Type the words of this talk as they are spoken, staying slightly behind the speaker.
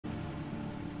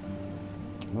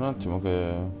Un attimo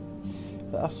che...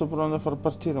 sto provando a far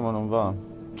partire ma non va.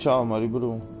 Ciao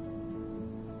Maribru.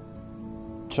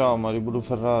 Ciao Maribru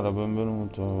Ferrara,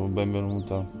 benvenuto,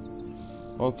 benvenuta.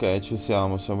 Ok, ci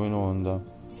siamo in onda.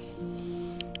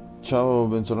 Ciao,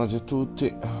 bentornati a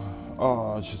tutti.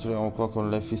 Oh, ci troviamo qua con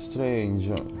Life is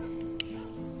Strange. A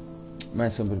me è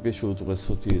sempre piaciuto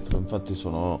questo titolo, infatti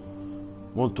sono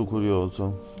molto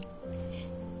curioso.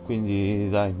 Quindi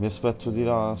dai, mi aspetto di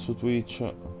là su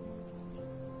Twitch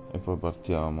e poi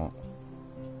partiamo.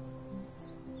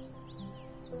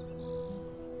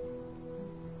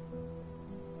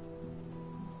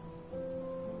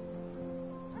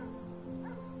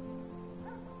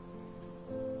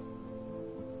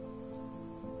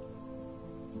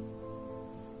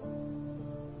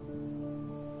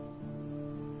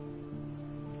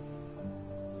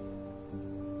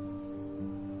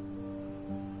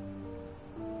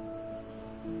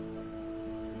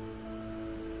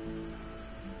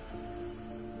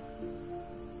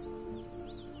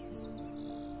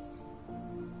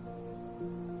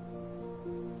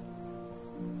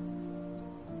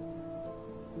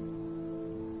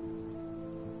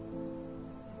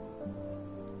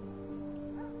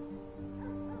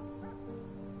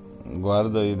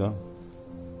 Guarda Ida.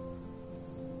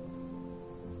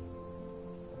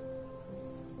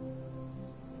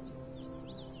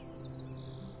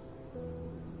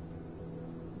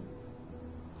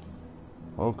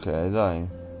 Ok, dai.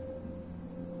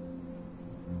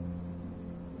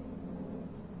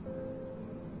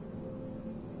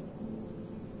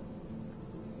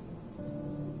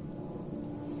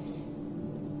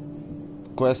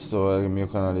 Questo è il mio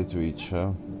canale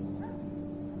Twitch.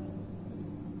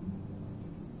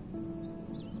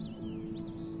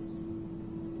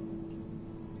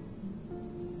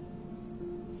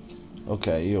 Ok,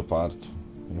 io parto.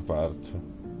 Io parto.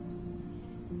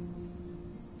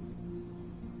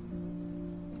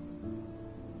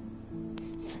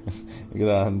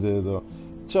 Grande Edo.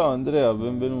 Ciao Andrea,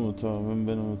 benvenuto,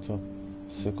 benvenuto.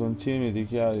 Se continui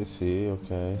dichiari sì,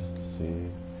 ok, sì.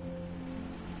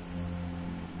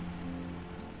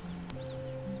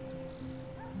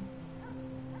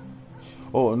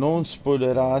 Oh, non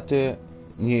spoilerate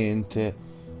niente.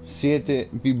 Siete,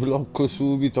 vi blocco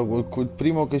subito col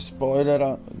primo che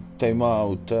spoilera, time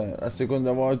out, eh. La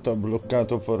seconda volta ho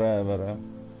bloccato forever, eh.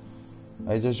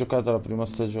 Hai già giocato la prima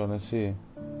stagione, sì.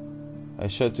 Hai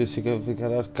scelto di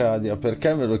sacrificare Arcadia,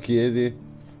 perché me lo chiedi?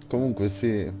 Comunque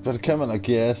sì, perché me l'ha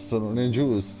chiesto? Non è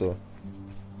giusto.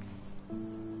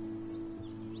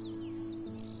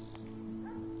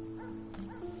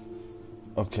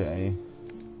 Ok,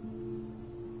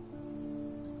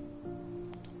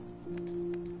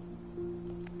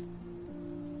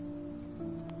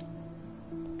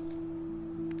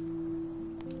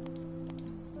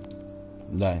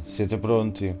 dai, siete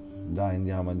pronti? Dai,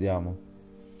 andiamo, andiamo.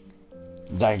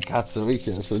 Dai, cazzo,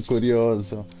 perché sono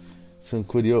curioso. Sono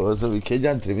curioso, perché gli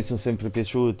altri mi sono sempre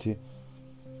piaciuti.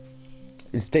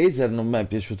 Il taser non mi è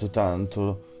piaciuto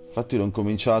tanto. Infatti l'ho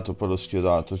incominciato, poi l'ho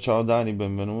schiodato. Ciao Dani,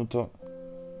 benvenuto.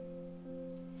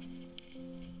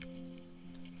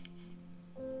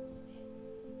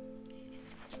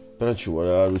 Però ci vuole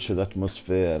la luce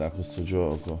d'atmosfera, questo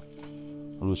gioco.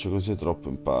 La luce così è troppo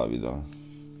impavida.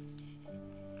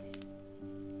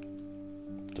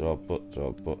 Troppo,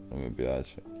 troppo, non mi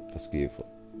piace. Fa schifo.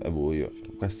 È buio.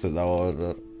 Questo è da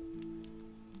horror.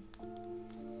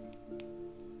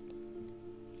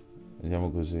 Vediamo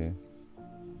così.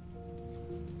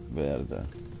 Verde.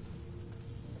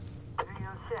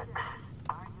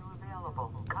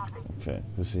 Ok,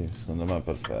 così, secondo me è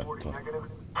perfetto.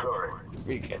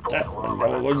 Mica,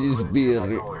 andiamo con gli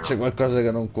sbirri. C'è qualcosa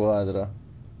che non quadra.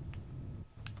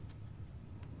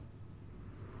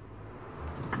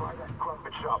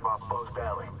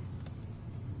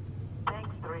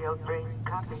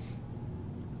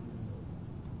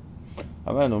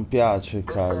 A me non piace il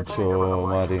calcio,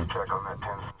 Mari.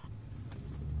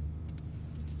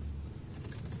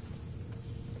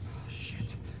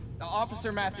 Shit.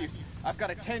 Officer Matthews, I've got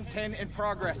a 1010 in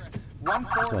progress.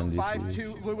 Prendi, sì.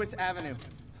 1452 Lewis Avenue.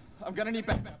 I'm gonna need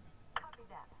back.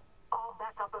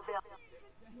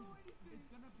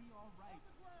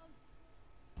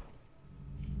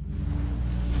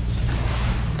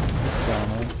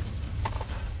 Siamo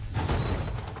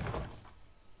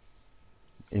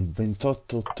il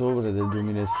 28 ottobre del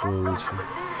 2016.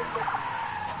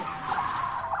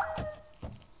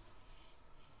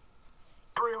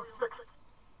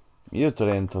 Io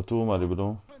 30, tu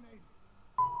Maribru?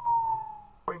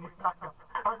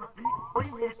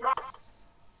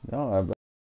 No, vabbè.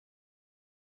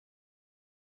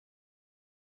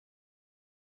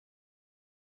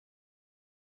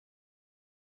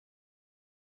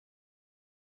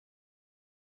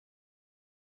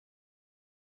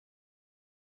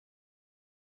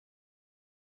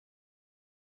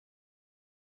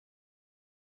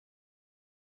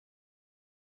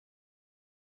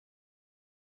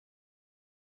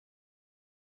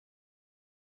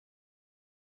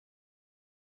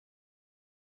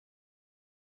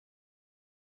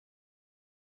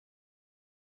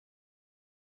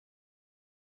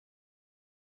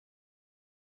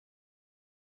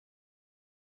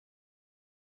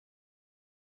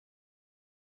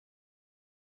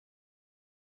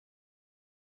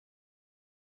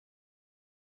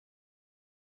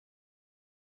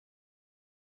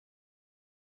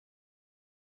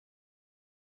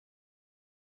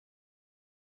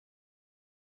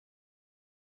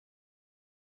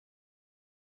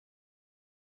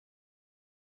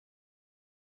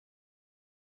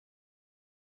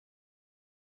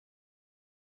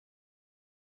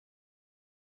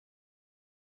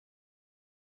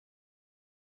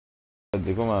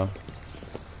 Freddy, com'è?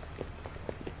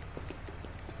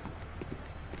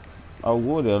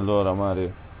 Auguri allora,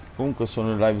 Mario. Comunque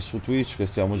sono in live su Twitch che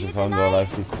stiamo giocando a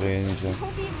Life is Strange.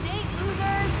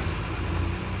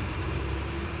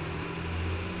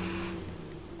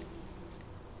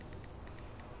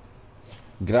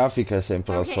 Grafica è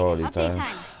sempre la solita,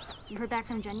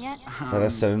 Per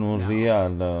essere in un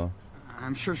real.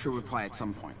 I'm sure she'll reply at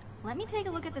some point. Let me take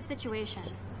a look at the situation.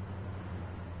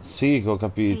 Sì, che ho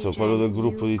capito, quello del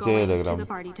gruppo di Telegram.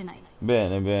 Bene,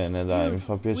 Bene, bene, dai, mi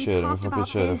fa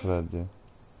piacere, Freddy.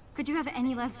 Could you have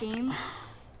any less game?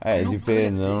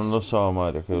 Dipende, non lo so,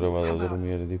 Mario, che ora vado a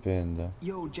dormire, dipende.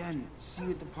 Yo, Jen, see you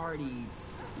at the party.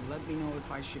 Let me know if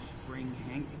I should bring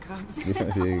handcuffs. Oh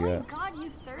my god,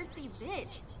 you thirsty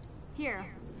bitch. Here,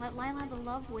 let Lila the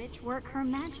Love Witch work her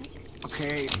magic.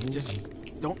 Okay, just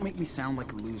don't make me sound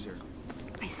like a loser.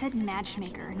 I said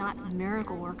matchmaker, not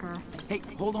miracle worker. Hey,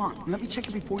 hold on. Let me check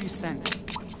it before you send.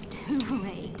 Too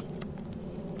late.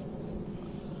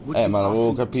 Ma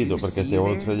l'avevo capito perché ti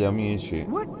avevo tra gli amici.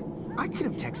 What? I could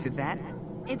have texted that.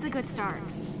 It's a good start.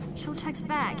 She'll text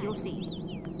back, you'll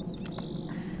see.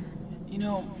 You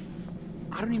know,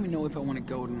 I don't even know if I want to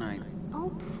go tonight. Oh,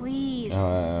 please.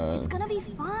 It's gonna be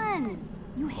fun.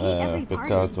 You hate every party.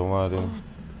 Peccato, Mario.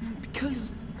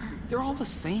 Because they're all the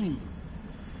same.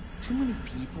 Too many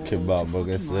people. Che babbo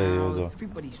che sei, Edo.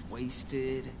 Everybody's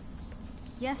wasted.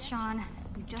 Yes, Sean.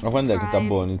 You just Ma quando è che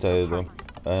t'abboni, te, Edo?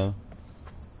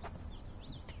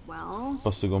 Well,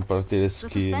 Posso comprarti le the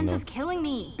suspense is skin. killing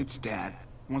me. It's Dad.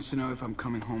 Wants to know if I'm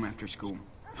coming home after school.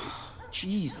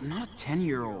 Jeez, I'm not a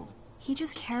 10-year-old. He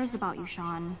just cares about you,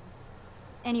 Sean.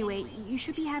 Anyway, you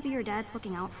should be happy your dad's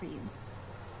looking out for you.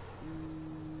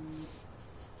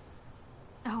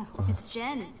 Oh, it's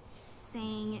Jen.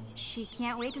 Saying she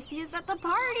can't wait to see us at the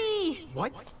party!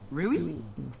 What? Really?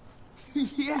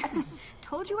 Yes!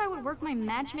 Told you I would work my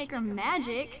matchmaker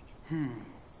magic.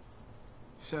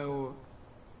 So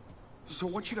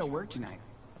what should I wear tonight?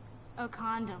 A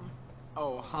condom.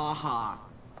 Oh, haha.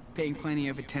 Paying plenty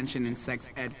of attention in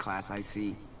sex ed class, I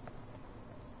see.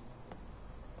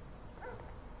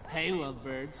 Hey,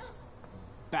 lovebirds.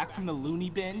 Back from the loony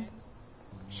bin?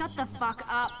 Shut the fuck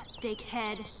up,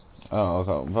 dickhead.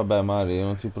 Ok, vabbè, Mario,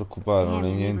 non ti preoccupare, non è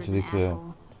niente di che.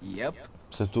 Yep.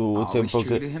 Se tu il tempo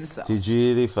che ti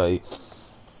giri fai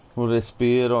un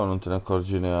respiro non te ne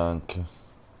accorgi neanche.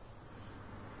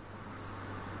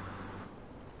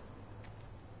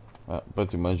 Poi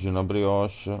ti mangi una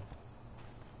brioche.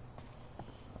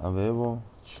 Avevo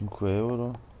 5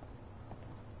 euro.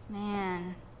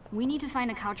 Man, we need to find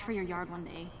a couch for your yard one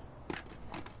day.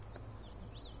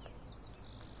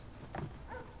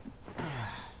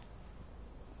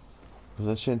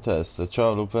 Cosa c'è in testa?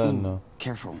 Ciao, Lupin.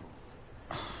 Careful.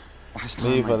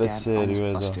 Devi fare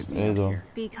serio, Edo.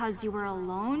 Because you were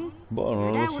alone? Boh,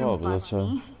 non lo so cosa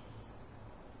c'è.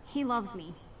 He loves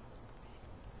me.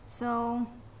 So,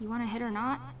 you wanna hit or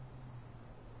not?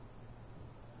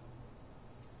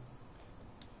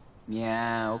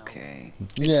 Yeah, okay.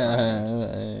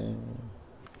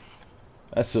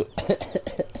 Adesso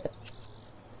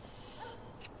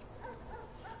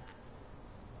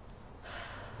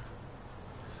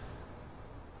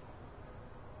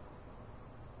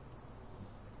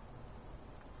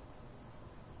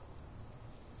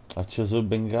acceso il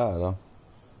bengala.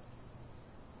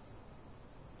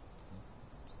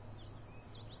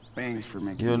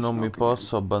 Io non mi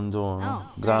posso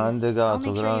abbandono. Grande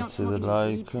gatto, grazie del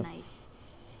like.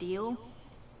 Deal?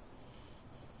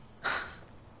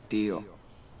 Deal.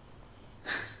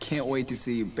 Can't wait to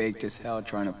see you baked as hell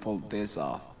trying to pull this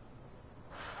off.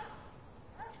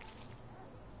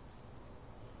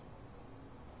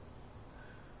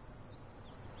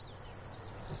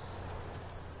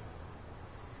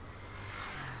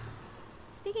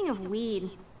 Speaking of weed,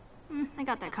 I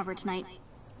got that covered tonight.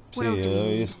 Sì,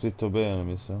 avevi scritto bene,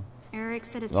 mi sa. Eric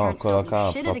said his No, parents con la don't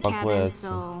do shit at the cabin, Paquette.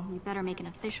 so we better make an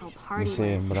official Mi party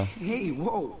sembra. list. Hey,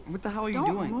 whoa, what the hell are you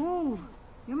Don't doing? move.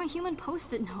 You're my human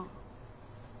post-it note.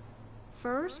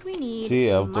 First we need Sì,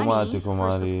 è money automatico, for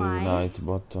Mari supplies,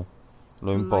 Nightbot.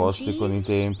 Lo imposti con i munchies,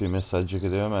 tempi, i messaggi che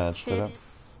deve mettere.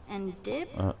 chips and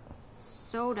dip,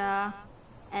 soda,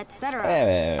 etc.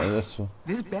 Adesso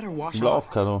This better wash off.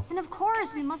 bloccalo. And of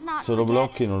course we must not Se lo forget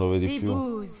blocchi non lo vedi the più.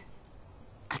 booze.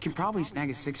 I can probably snag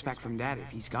a six-pack from Dad if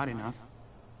he's got enough.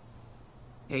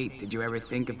 Hey, did you ever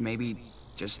think of maybe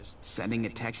just sending a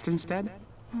text instead?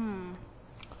 Oh,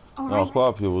 No, right. qua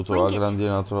ha piovuto la Blankets.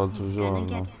 grandinata l'altro It's gonna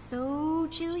giorno. get so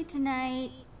chilly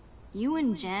tonight. You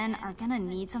and Jen are gonna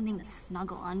need something to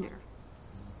snuggle under.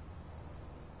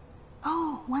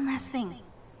 Oh, one last thing.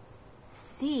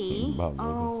 C-O-N-T.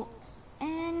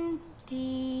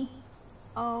 D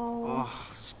O. Oh,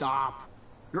 stop.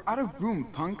 You're out of room,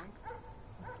 punk.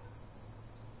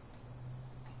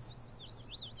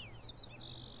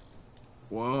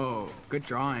 Whoa, good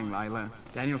drawing, Lila.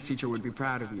 Daniel's teacher would be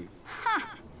proud of you.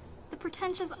 Ha! The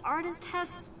pretentious artist has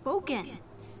spoken.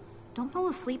 Don't fall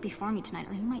asleep before me tonight,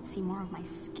 or you might see more of my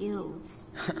skills.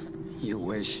 You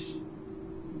wish.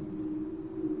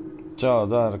 Ciao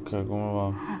Dark, come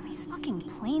va? These fucking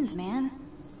planes, man.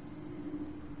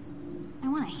 I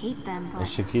want to hate them, but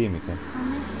Esce chimica. I'll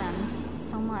miss them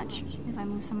so much if I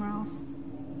move somewhere else.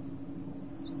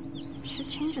 Shit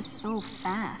changes so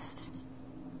fast.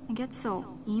 I get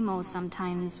so emo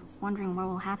sometimes, wondering what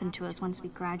will happen to us once we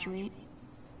graduate.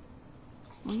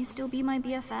 Will you still be my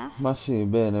BFF? Ma sì,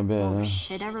 bene, Will bene.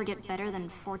 shit ever get better than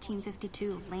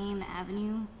 1452 Lame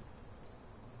Avenue?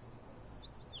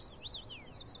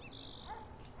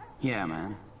 Yeah,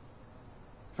 man.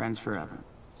 Friends forever.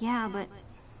 Yeah, but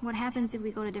what happens if we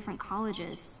go to different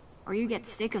colleges? Or you get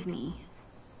sick of me?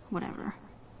 Whatever.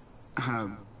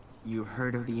 You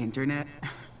heard of the internet?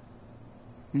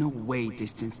 No way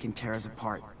distance can tear us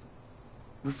apart.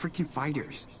 We're freaking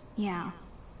fighters. Yeah,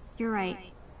 you're right.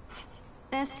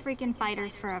 Best freaking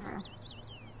fighters forever.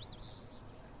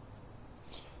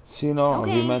 Sì, no, Ok,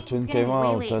 vi metto in it's getting way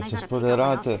time late out, and I se gotta pick out my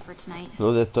outfit spoilerate, for tonight.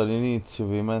 l'ho detto all'inizio,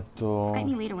 vi metto Skype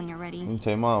me later when you're ready. in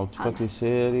time out, fate Hugs.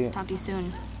 seri. Talk to you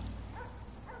soon.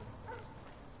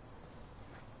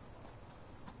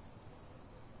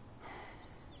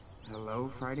 Hello,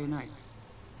 Friday night.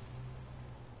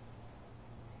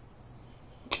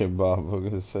 Che babbo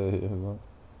che sei, no?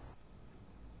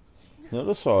 Non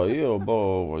lo so, io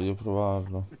boh, voglio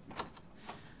provarlo.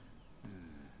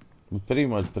 Il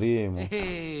primo è il primo.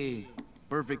 Hey,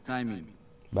 perfect timing.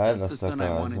 Bella Just the sta son I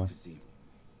wanted casa. to see.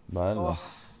 Bella.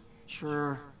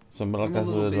 Sure. Sembra la I'm a casa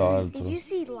little busy. dell'altro. Did you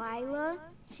see Lila?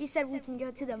 She said we can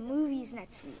go to the movies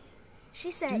next week.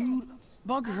 She said, Dude,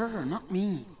 bug her, not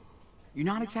me. You're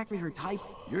not exactly her type.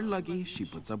 You're lucky she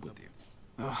puts up with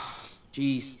you.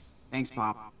 Jeez. Thanks,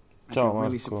 Pop. I Ciao, feel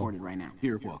really Marco. supported right now.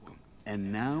 You're welcome.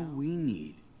 And now we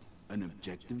need an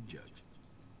objective judge.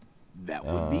 That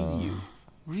would be you.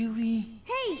 Really?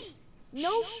 hey,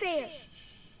 no fair.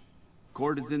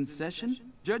 Court is in session.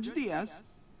 Judge Diaz,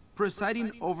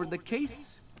 presiding over the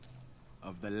case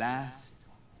of the last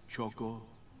Choco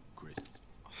Crisp.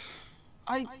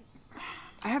 I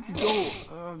have to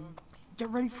go, get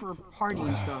ready for a party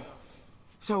and stuff.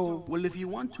 So, Well, if you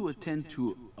want to attend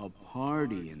to a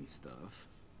party and stuff,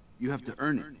 you have to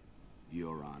earn it,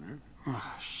 Your Honor.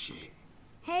 oh, shit.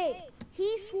 Hey,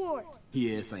 he swore.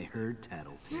 Yes, I heard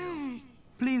tattletale.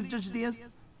 Please, Judge Diaz,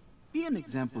 be an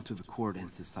example to the court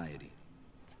and society.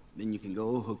 Then you can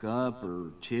go hook up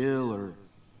or chill or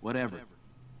whatever.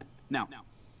 Now,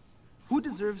 who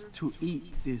deserves to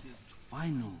eat this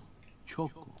final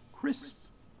Choco Crisp?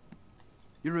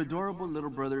 Your adorable little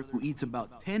brother who eats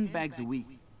about 10 bags a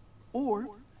week, or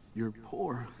your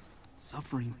poor,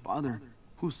 suffering father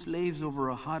who slaves over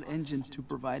a hot engine to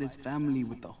provide his family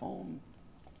with a home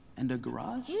and a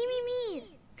garage? Me.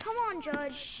 Come on,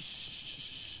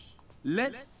 Judge.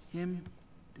 Let him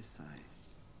decide.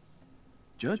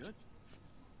 Judge,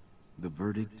 the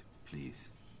verdict, please.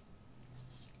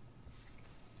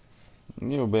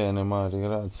 Io bene, Mari,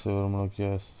 grazie per avermelo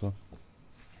chiesto.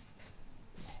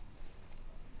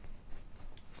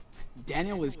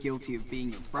 Daniel was guilty of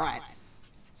being a brat.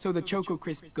 So the Choco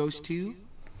Crisp goes to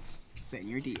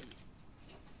Senor Diaz.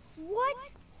 What?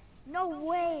 No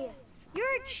way. You're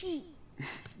a cheat.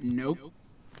 Nope.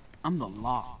 I'm the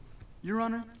law. Your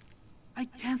Honor, I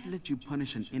can't let you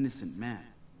punish an innocent man.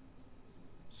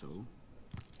 So,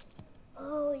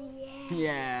 Oh, yeah.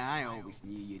 Yeah, I always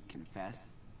knew you'd confess.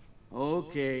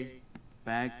 okay,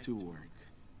 back to work.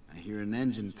 I hear an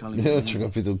engine calling Io my non ci ho name.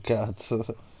 capito un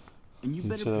cazzo. And you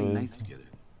better play Sinceramente. nice together.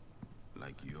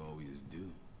 Like you always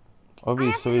do. Ho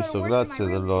visto, I have to go to work in grazie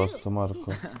my room, dell'host, too.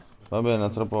 Marco. Va bene, a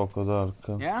tra poco,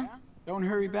 Dark. Yeah? Don't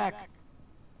hurry back.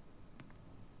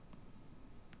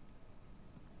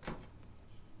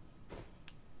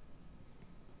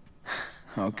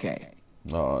 Okay.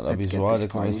 No, la Let's get visuale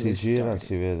this come party si gira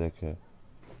started.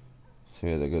 si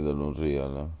vede che è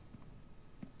dell'Unreal.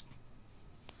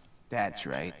 That's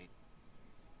right.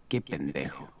 Qué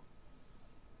pendejo.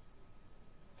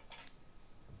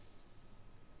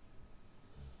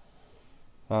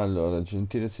 Allora,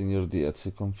 gentile signor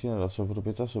Diaz, confina la sua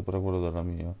proprietà sopra quello della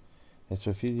mia. E i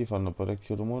suoi figli fanno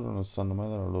parecchio rumore e non stanno mai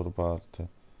dalla loro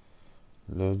parte.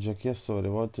 Le ho già chiesto varie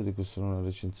volte di costruire una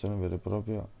recinzione vera e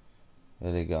propria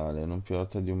e legale, non più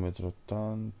alta di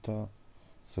 1,80 m,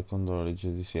 secondo la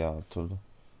legge di Seattle.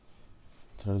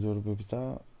 Tra le due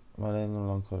proprietà, ma lei non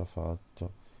l'ha ancora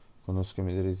fatto. Conosco i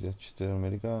miei diritti al cittadino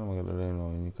americano, magari lei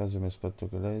no. In ogni caso mi aspetto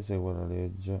che lei segua la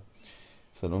legge.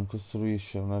 Se non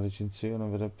costruisce una recinzione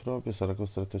vera e propria, sarà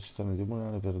costretto a accettare un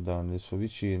tribunale per danni. Il suo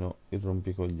vicino, il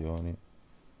rompicoglioni.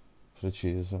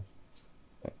 Preciso.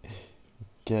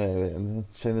 Che non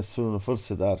c'è nessuno,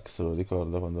 forse Dark se lo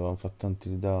ricorda quando avevamo fatto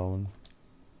Until Dawn.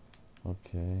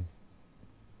 Ok,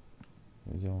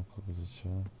 vediamo qua cosa c'è.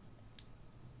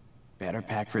 Better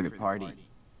pack for the party.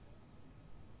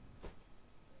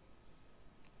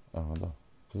 Ah, no,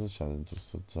 cosa c'è dentro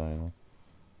sto zaino?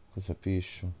 Cos'è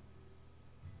piscio?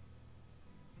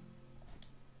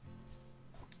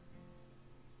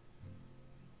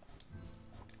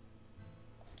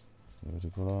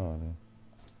 Auricolare,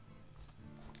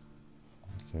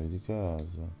 chiavi di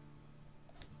casa,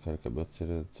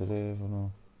 caricabatteria del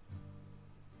telefono.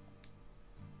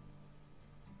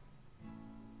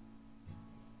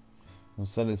 Non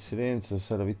stare in silenzio, se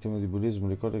sei la vittima di bullismo,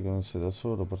 ricorda che non sei da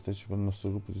solo, partecipa al nostro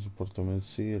gruppo di supporto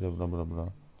mensile, bla bla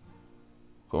bla.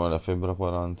 Come la febbre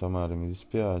 40, Mari, mi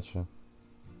dispiace.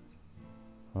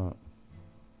 Ah.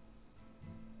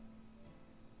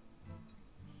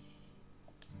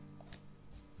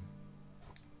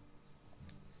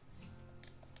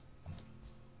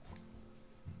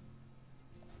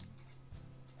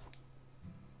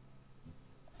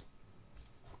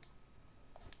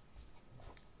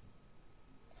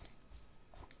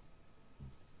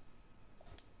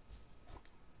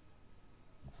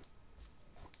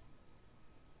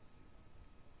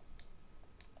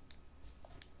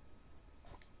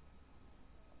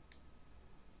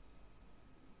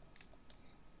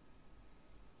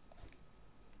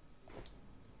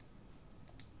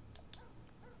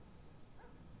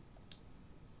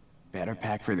 Better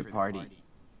pack for the party.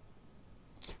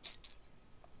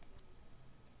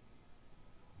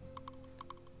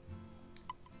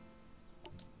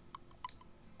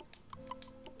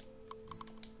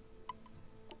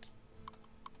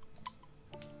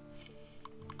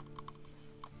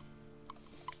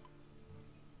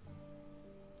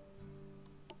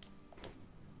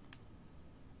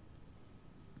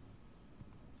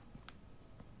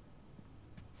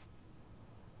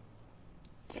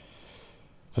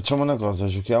 Facciamo una cosa,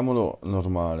 giochiamolo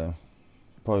normale,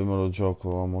 poi me lo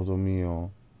gioco a modo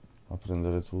mio a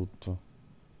prendere tutto.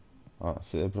 Ah,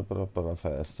 si deve preparare per la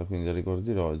festa, quindi a rigor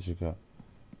di logica.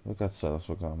 Dove cazzo è la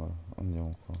sua camera?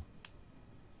 Andiamo qua.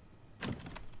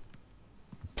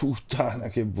 Puttana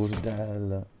che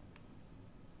bordella!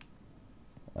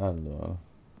 Allora, un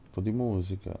po' di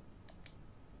musica.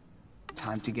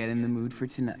 Time to get in the mood for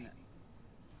tonight.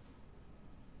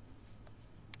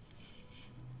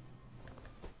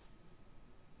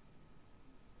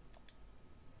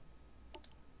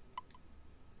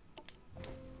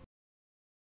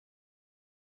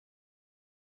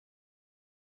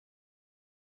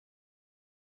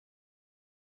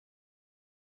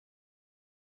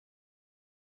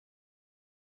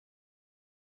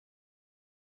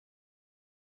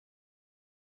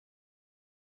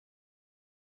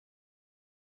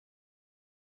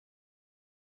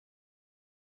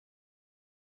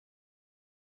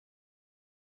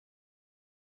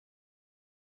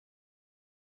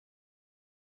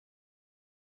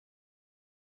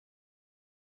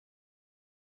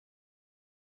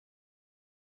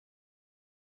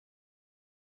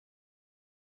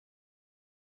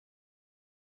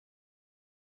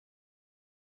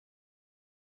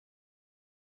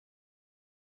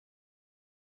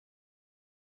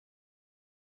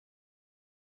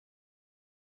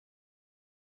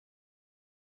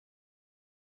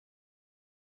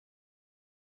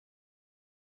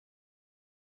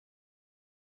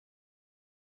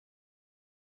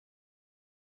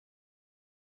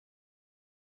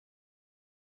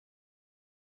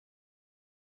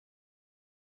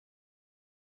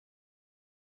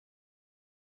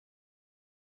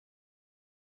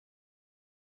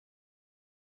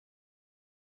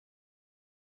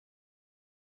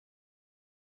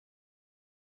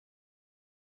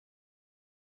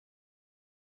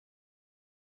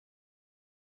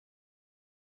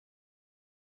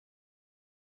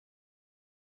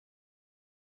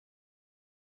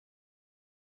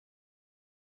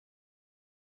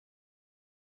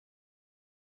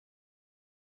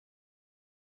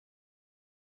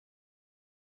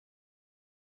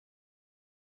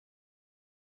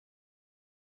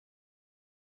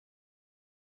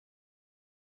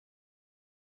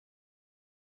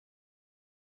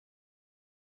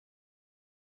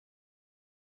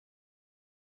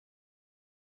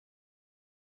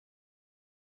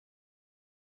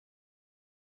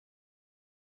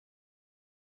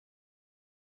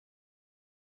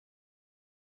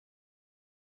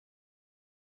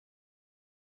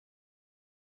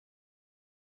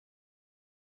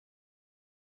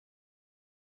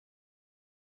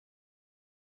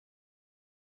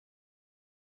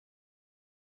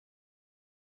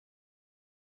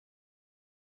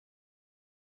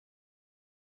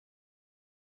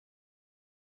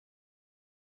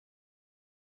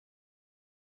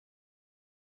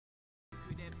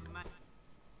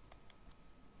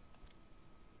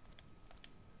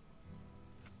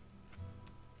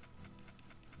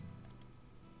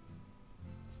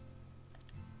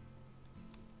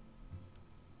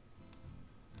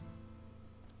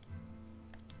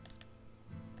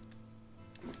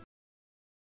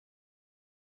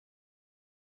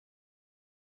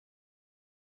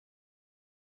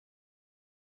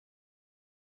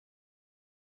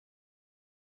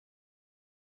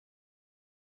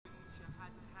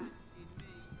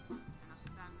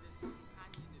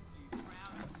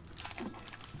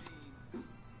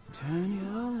 Turn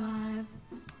your life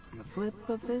on the flip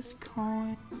of this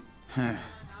coin.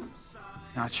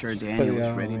 Not sure Daniel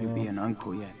is ready to be an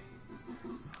uncle yet.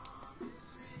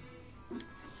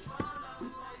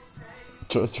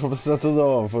 Ci ho pensato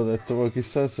dopo, ho detto, ma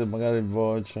chissà se magari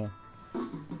voce.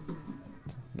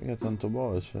 Mica tanto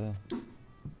voce.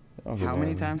 How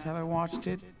many times have I watched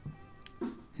it?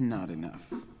 Not enough.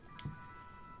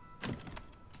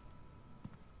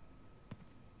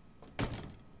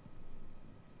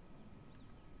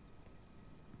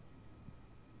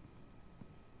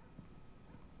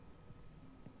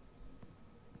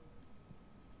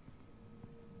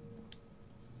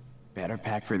 Better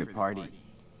pack for the party.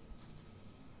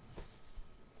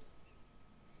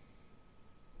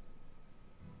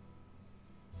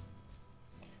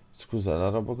 Scusa, la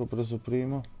roba che ho preso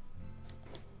prima?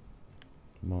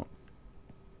 No.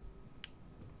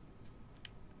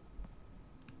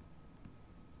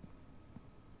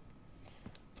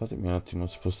 Fatemi un attimo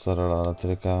spostare la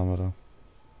telecamera.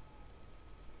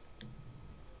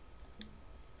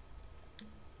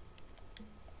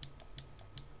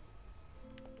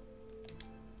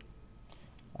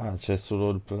 Ah, c'è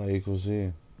solo il play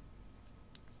così.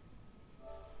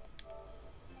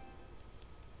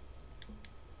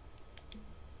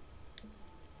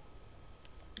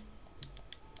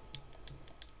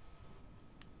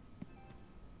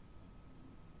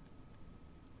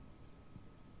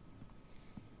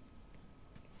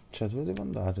 Cioè, dove devo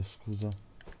andare, scusa?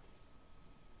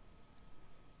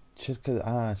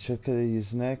 Cerca degli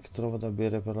snack, trova da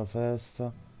bere per la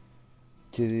festa.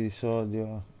 Chiedi di soldi.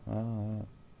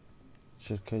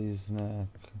 Cerca gli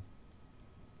snack.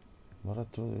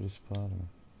 Barattolo di risparmio.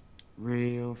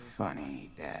 Real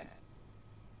funny, Dad.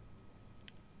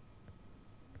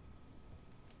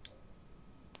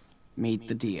 Meet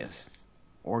the Diaz,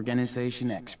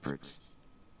 organization experts.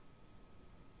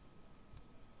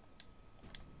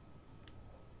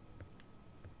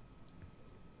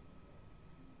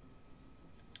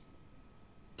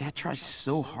 Dad tries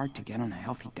so hard to get on a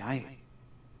healthy diet.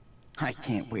 I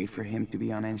can't wait for him to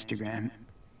be on Instagram.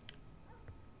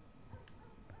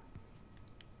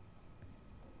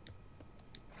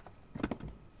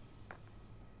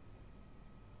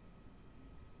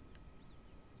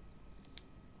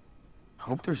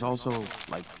 Hope there's also,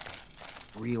 like,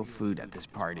 real food at this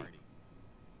party.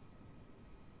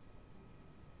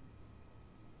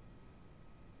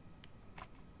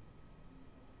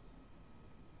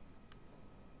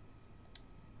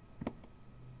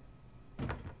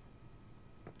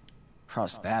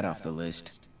 Cross that off the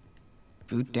list.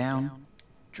 Food down,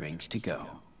 drinks to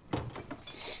go.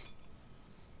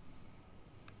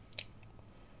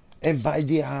 E vai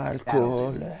di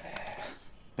alcol.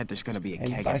 Bet there's gonna be a E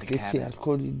keg vai at the che si cabin.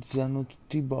 alcolizzano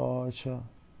tutti i boccia.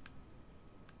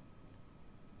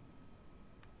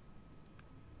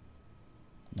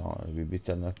 No, le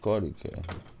bibite analcoliche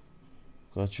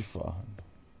cosa ci fanno?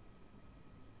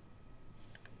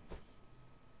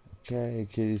 Ok,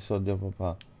 chiedi soldi a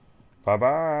papà.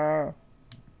 Papà!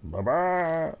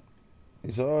 Papà!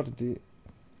 I soldi!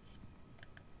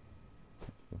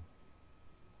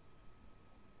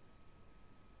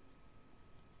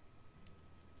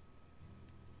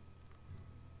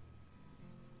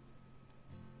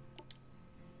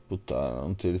 Puttana,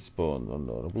 non ti rispondo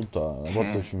allora. Puttana,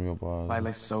 portaci mio padre.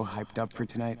 Lila's so hyped up for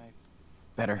tonight.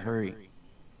 Better hurry.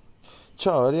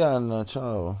 Ciao Arianna,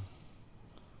 ciao.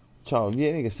 Ciao,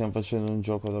 vieni che stiamo facendo un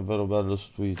gioco davvero bello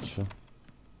su Twitch.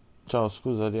 Ciao,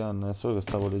 scusa Arianna, è solo che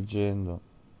stavo leggendo.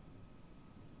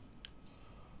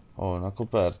 Oh, una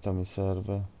coperta mi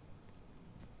serve.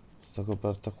 Sta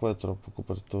coperta qua è troppo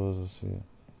copertosa, sì.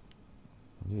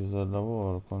 Avviso del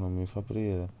lavoro, qua non mi fa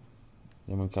aprire.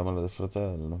 Andiamo in camera del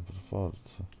fratello, per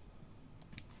forza.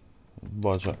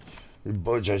 Il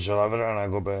boccia ce l'avrà una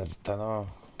coperta,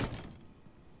 no?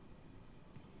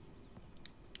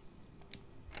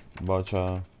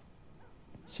 Boccia.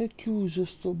 Si è chiuso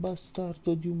sto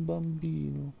bastardo di un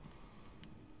bambino.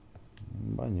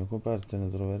 Un bagno coperte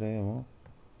ne troveremo?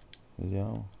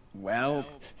 Vediamo. Well,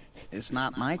 it's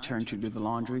not my turn to do the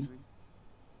laundry.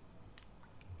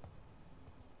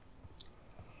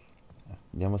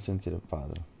 Andiamo a sentire il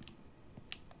padre.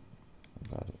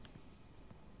 Magari.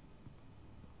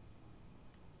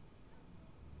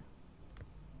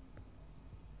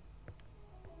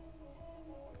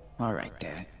 All right,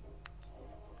 Dad.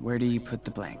 Where do you put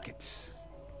the blankets?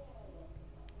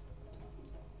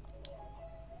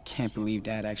 Can't believe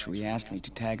Dad actually asked me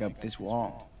to tag up this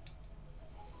wall.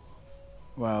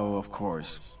 Well, of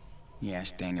course, he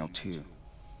asked Daniel too.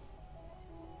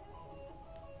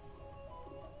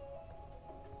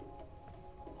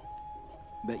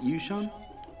 That you, Sean?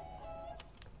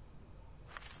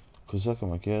 Cos'è che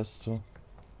mi ha chiesto?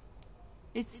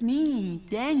 It's me,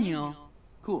 Daniel.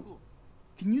 Cool.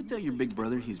 Can you tell your big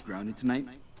brother he's grounded tonight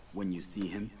when you see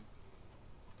him?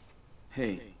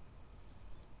 Hey,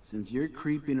 since you're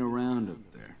creeping around up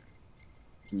there,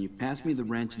 can you pass me the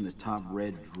wrench in the top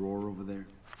red drawer over there?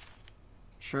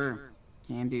 Sure,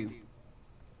 can do.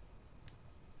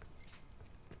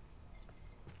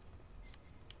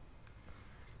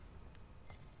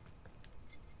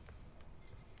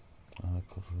 Ah,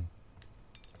 ecco qui.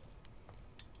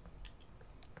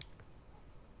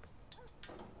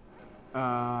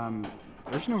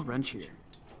 There's no wrench here.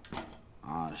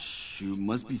 Ah, shoot,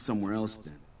 must be somewhere else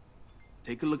then.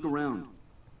 Take a look around.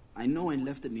 I know I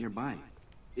left it nearby.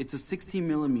 It's a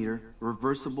 16mm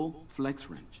reversible flex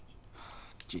wrench.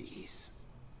 Jeez.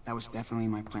 That was definitely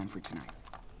my plan for tonight.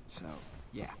 So,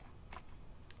 yeah.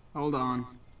 Hold on.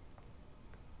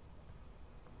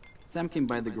 Sam came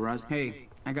by the garage. Hey,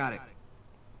 I got it.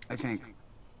 I think.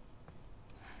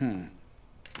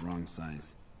 Wrong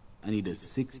size. I need a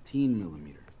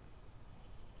 16mm.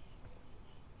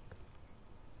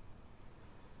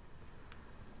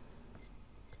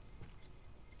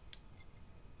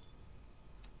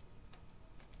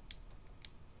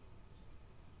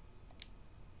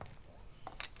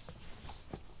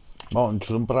 Boh, non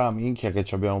ci romperà la minchia che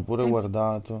ci abbiamo pure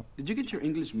guardato. Did you get your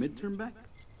English midterm back?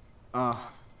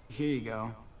 Here you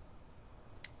go.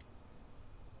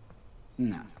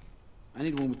 Nah. I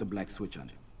need one with the black switch on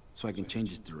it, so I can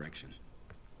change its direction.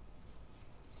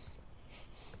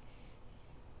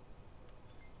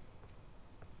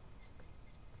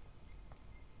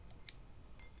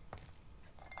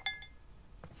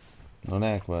 Non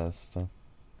è questa.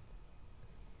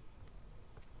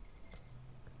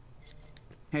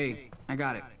 Hey, I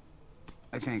got it.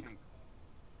 I think.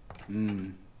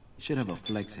 It should have a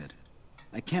flex head.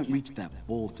 I can't reach that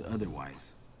bolt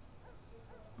otherwise.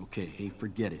 Okay, hey,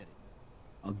 forget it.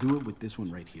 I'll do it with this one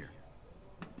right here.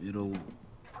 It'll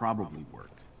probably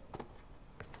work.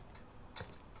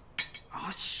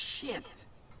 Oh, shit!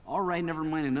 Alright, never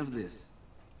mind, enough of this.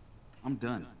 I'm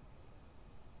done.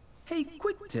 Hey,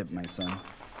 quick tip, my son.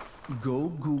 Go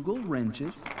Google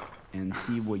wrenches and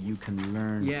see what you can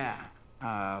learn. Yeah,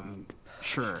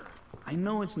 sure. I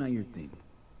know it's not your thing,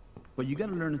 but you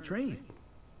gotta learn a trade.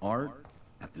 Art,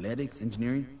 athletics,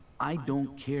 engineering, I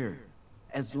don't care.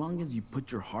 As long as you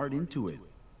put your heart into it.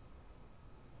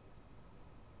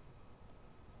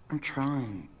 I'm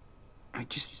trying. I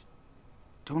just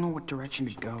don't know what direction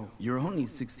to go. You're only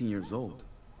 16 years old.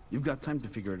 You've got time to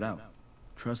figure it out.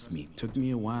 Trust me, took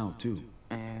me a while too.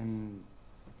 And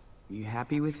you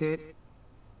happy with it?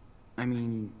 I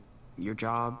mean, your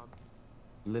job,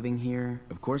 living here?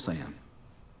 Of course I am.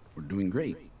 We're doing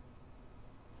great.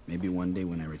 Maybe one day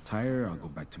when I retire, I'll go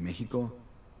back to Mexico,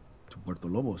 to Puerto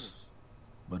Lobos.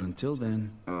 But until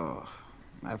then... Oh,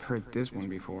 I've heard this one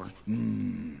before.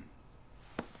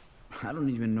 I don't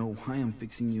even know why I'm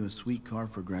fixing you a sweet car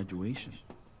for graduation.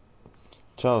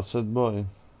 Ciao, sad boy.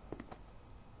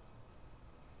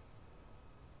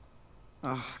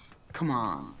 Ugh, come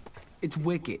on. It's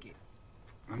wicked.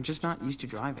 I'm just not used to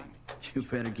driving. You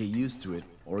better get used to it,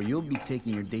 or you'll be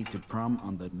taking your date to prom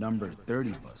on the number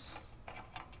 30 bus.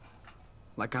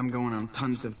 Like I'm going on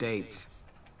tons of dates.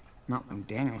 Not when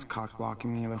Daniel's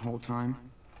cock-blocking me the whole time.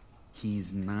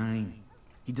 He's 9.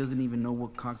 He doesn't even know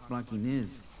what cock-blocking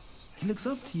is. He looks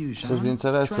up to you, Sean. Se vi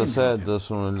interessa, Try and help him. Sad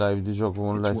sono in live di gioco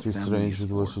con It's Life what is family Strange is 2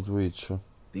 for. su Twitch.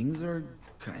 Things are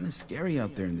kind of scary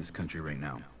out there in this country right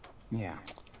now. Yeah.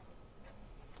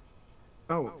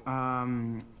 Oh,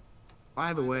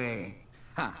 by the way...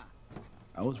 Ha!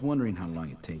 I was wondering how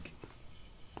long it'd take.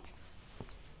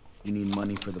 You need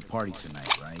money for the party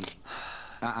tonight, right?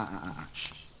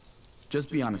 Shh. Just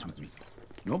be honest with me.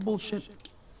 No bullshit.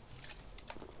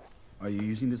 Are you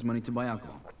using this money to buy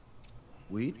alcohol?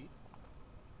 Weed?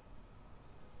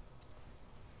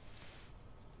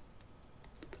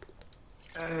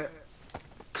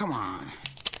 Come on.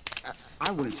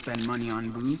 I wouldn't spend money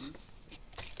on booze.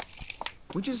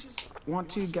 We just want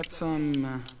to get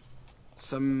some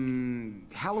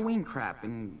Halloween crap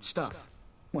and stuff.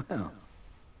 Well,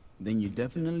 then you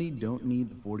definitely don't need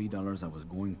the $40 I was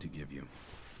going to give you.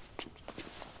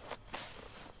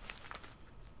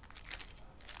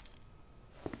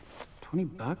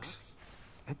 $20?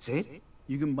 That's it?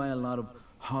 You can buy a lot of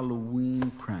Halloween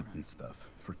crap and stuff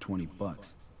for 20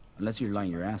 bucks. Unless you're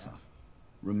lying your ass off.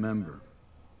 Remember,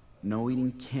 no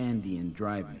eating candy and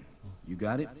driving. You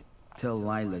got it? Tell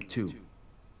Lila too.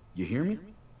 You hear me?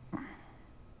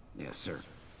 Yes, sir.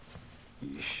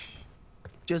 Yeesh.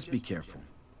 Just be careful.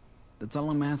 That's all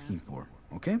I'm asking for,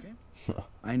 okay?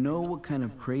 I know what kind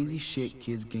of crazy shit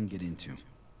kids can get into.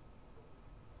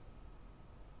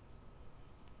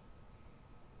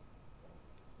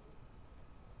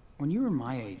 when you were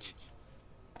my age,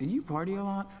 did you party a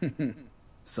lot?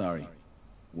 Sorry.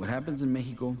 What happens in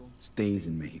Mexico stays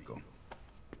in Mexico.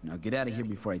 Now get out of here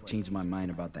before I change my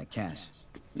mind about that cash.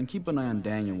 And keep an eye on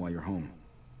Daniel while you're home.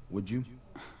 Would you?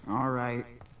 All right.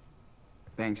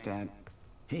 Thanks, Dad.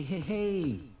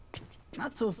 Hey.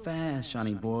 Not so fast,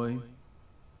 Johnny boy.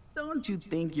 Don't you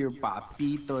think your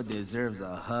papito deserves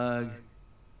a hug?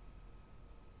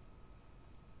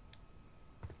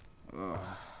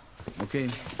 Okay,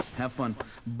 have fun,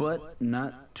 but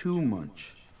not too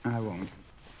much. I won't.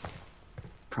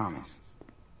 Promise.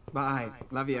 Bye.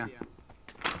 Love ya.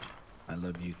 I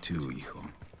love you too, hijo.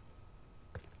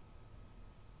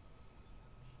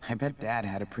 I bet Dad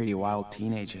had a pretty wild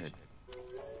teenagehood.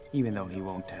 Even though he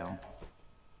won't tell.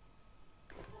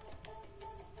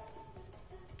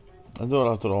 E dove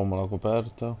la trovo la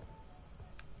coperta?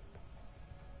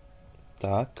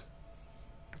 Tac.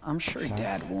 I'm sure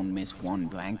Dad won't miss one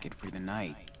blanket for the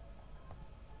night.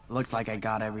 Looks like I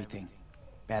got everything.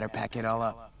 Better pack it all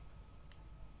up.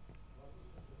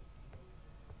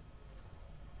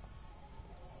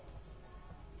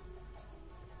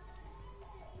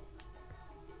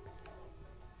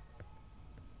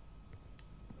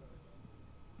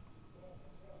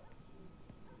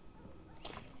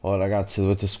 Oh ragazzi,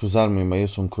 dovete scusarmi, ma io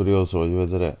sono curioso, voglio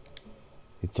vedere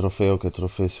il trofeo, che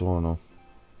trofei sono.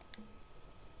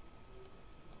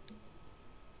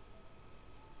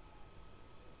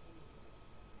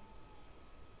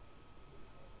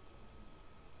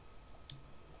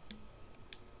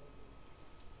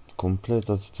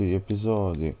 Completa tutti gli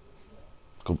episodi.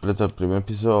 Completa il primo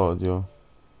episodio.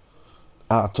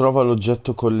 Ah, trova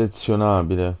l'oggetto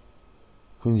collezionabile.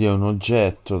 Quindi è un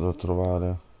oggetto da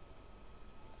trovare.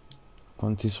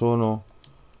 Quanti sono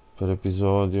per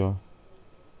episodio?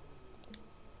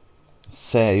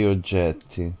 6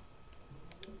 oggetti.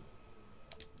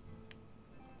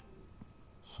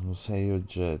 Sono 6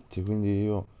 oggetti, quindi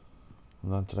io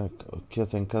un'altra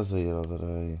occhiata in casa gliela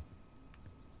darei.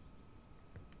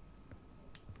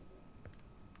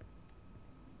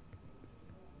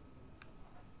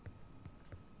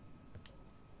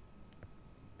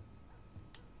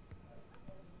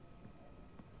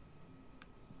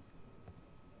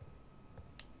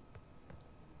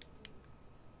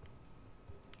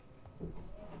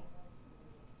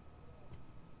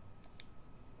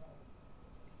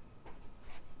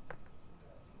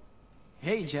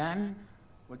 Hey, Jen.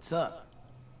 What's up?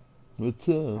 What's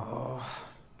up?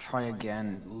 Try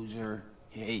again, loser.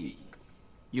 Hey,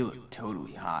 you look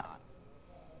totally hot.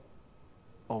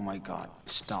 Oh my god,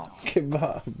 stop. Che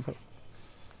babbo.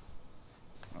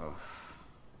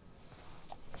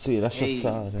 Sì, lascia Hey,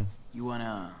 stare. you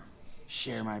wanna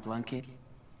share my blanket?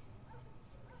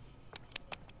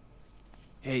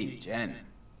 Hey, Jen.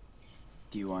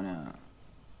 Do you wanna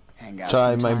hang out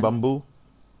C'hai mai sometime? bambù?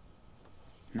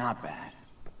 Not bad.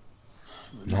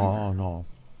 No, no.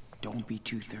 Don't be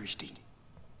too thirsty.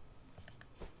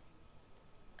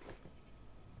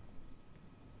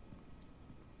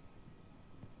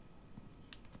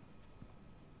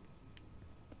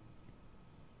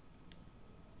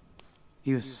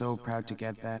 He was so proud to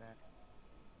get that.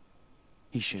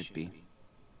 He should be.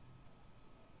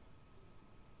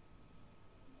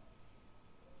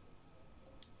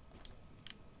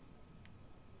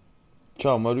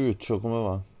 Ciao Mariuccio, come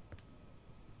va?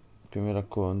 Che mi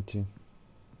racconti?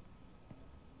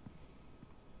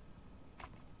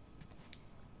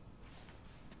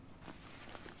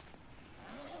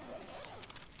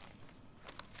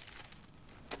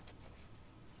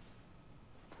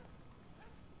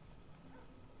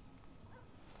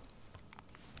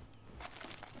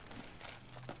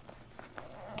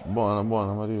 Buona,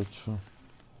 buona Mariuccio.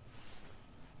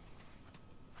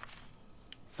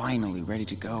 Finally ready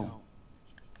to go.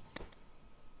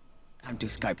 Time to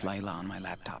Skype Layla on my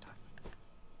laptop.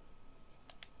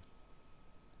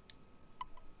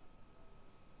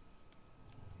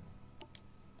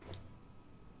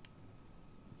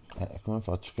 Come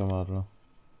faccio a chiamarlo?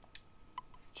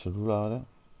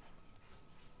 Cellulare?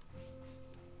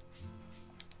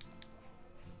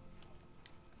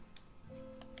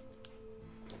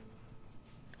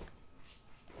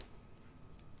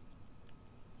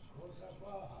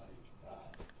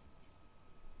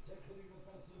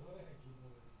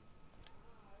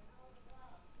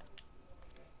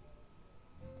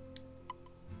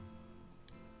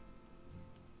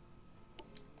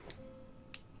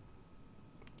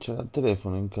 C'era il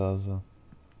telefono in casa.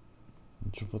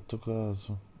 Non ci ho fatto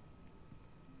caso.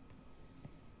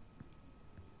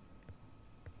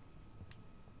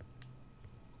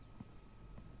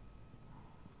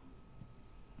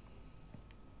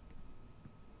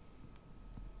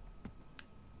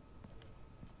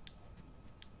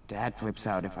 Dad flips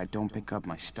out if I don't pick up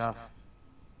my stuff,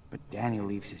 but Daniel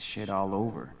leaves his shit all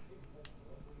over.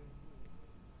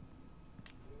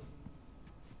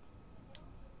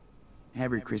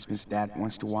 Every Christmas, Dad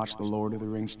wants to watch the Lord of the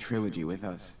Rings trilogy with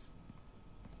us.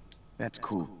 That's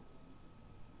cool.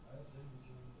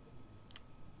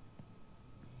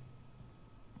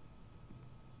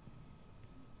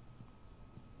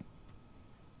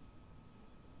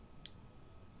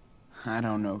 I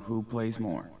don't know who plays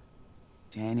more,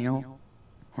 Daniel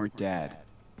or Dad.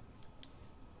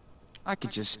 I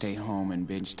could just stay home and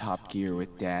binge Top Gear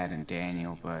with Dad and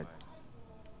Daniel, but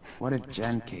what if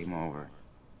Jen came over?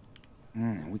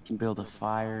 We can build a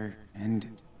fire and...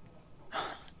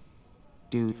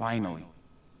 Dude, finally.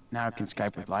 Now I can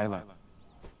Skype with Lila.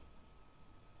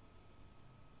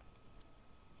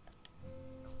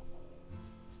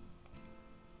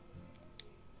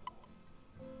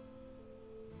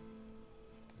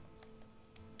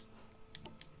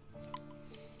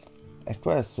 È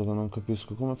questo che non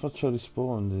capisco, come faccio a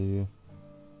rispondergli?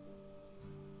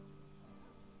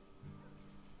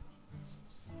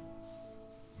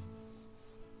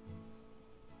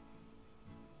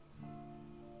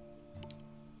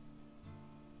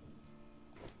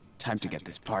 Time to get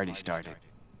this party started.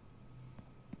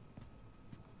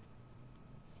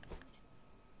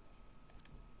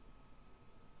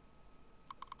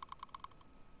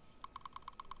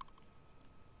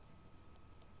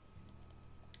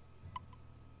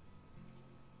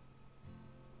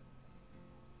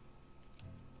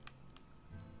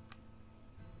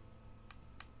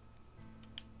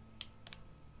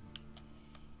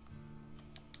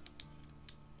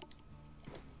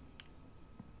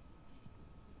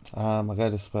 Ah,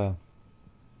 magari aspetta.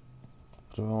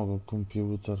 Proviamo col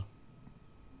computer.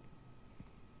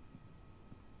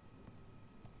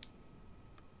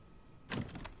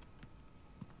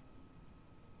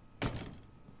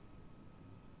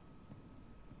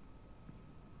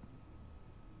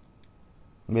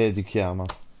 Vedi, chiama.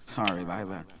 Sorry,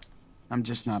 Lila. I'm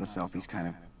just not a selfies kind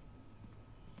of...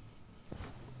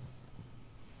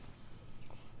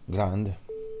 Grande.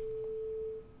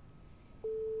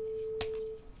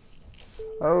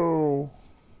 Oh.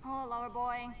 Oh, lower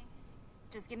boy.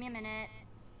 Just give me a minute.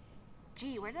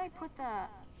 Gee, where did I put the...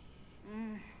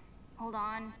 hold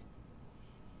on.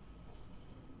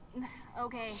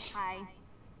 Okay, hi.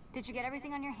 Did you get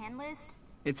everything on your hand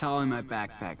list? It's all in my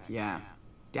backpack, yeah.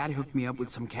 Dad hooked me up with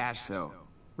some cash, so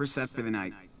we're set for the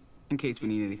night, in case we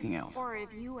need anything else. Or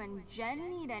if you and Jen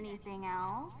need anything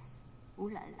else.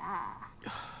 Ooh la la.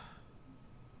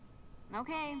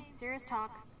 Okay, serious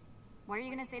talk. What are you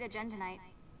gonna say to Jen tonight?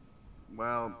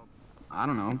 Well, I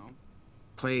don't know.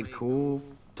 Play it cool,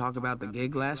 talk about the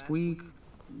gig last week,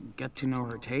 get to know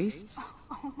her tastes.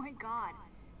 Oh my god.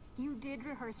 You did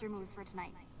rehearse your moves for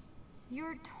tonight.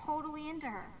 You're totally into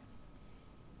her.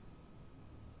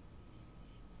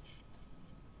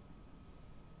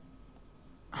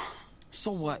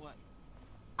 So what?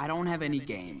 I don't have any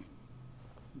game.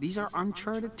 These are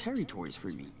uncharted territories for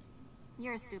me.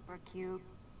 You're super cute.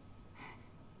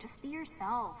 Just be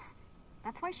yourself.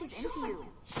 That's why she's into you.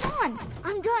 Sean,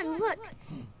 I'm done. Look,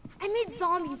 I made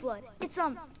zombie blood. It's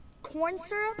corn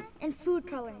syrup and food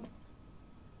coloring.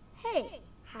 Hey,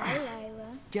 hi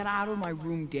Lila. Get out of my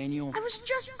room, Daniel. I was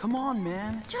just... Come on,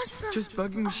 man. Just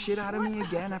bugging the shit out of me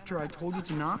again after I told you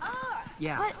to knock?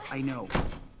 Yeah, but- I know.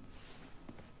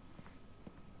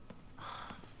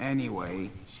 Anyway.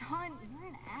 Sean, you're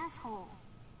an asshole.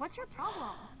 What's your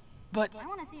problem? But... I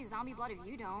want to see zombie blood if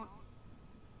you don't.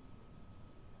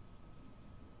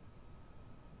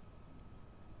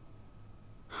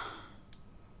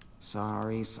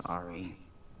 Sorry.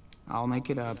 I'll make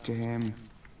it up to him.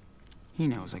 He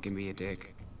knows I can be a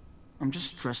dick. I'm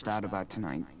just stressed out about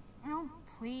tonight. Oh,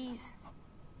 please.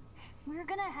 We're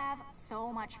gonna have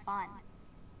so much fun.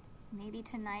 Maybe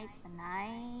tonight's the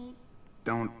night.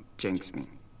 Don't jinx me.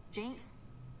 Jinx?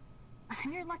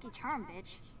 I'm your lucky charm,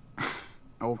 bitch.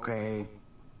 Okay.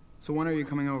 So when are you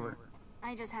coming over?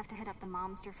 I just have to hit up the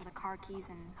momster for the car keys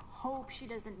and hope she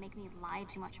doesn't make me lie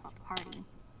too much about the party.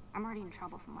 I'm already in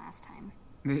trouble from last time.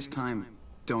 This time,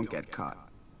 don't get caught.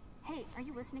 Hey, are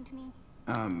you listening to me?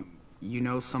 You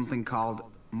know something called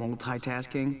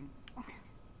multitasking?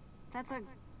 That's a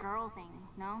girl thing,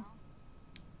 no?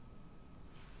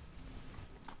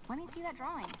 Let me see that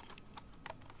drawing.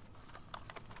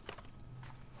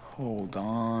 Hold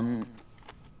on.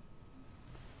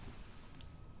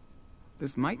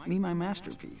 This might be my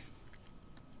masterpiece.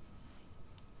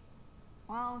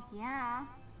 Well, yeah.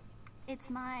 It's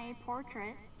my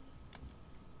portrait.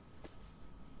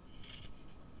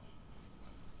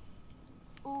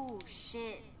 Ooh,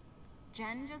 shit.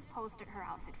 Jen just posted her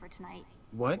outfit for tonight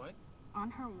What? on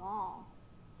her wall.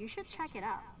 You should check it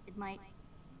out. It might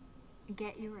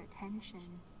get your attention.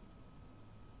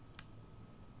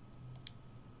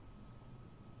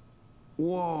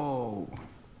 Whoa.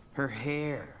 Her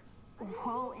hair.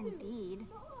 Whoa, indeed.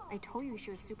 I told you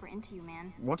she was super into you,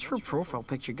 man. What's her profile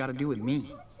picture got to do with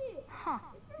me? Huh,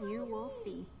 you will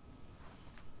see.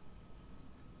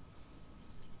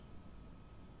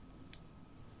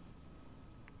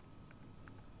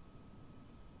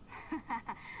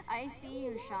 I see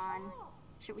you, Sean.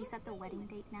 Should we set the wedding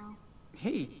date now?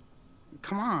 Hey,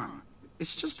 come on.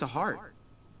 It's just a heart.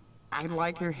 I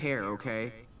like her hair,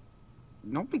 okay?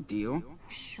 No big deal.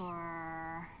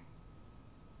 Sure.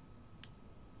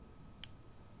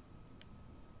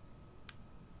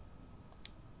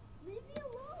 Leave me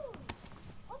alone.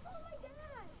 I'll call my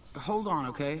dad. Hold on,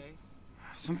 okay?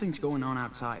 Something's going on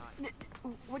outside.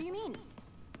 What do you mean?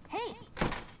 Hey!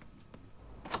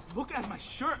 Look at my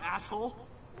shirt, asshole!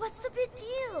 What's the big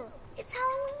deal? It's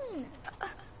Halloween.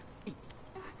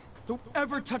 Don't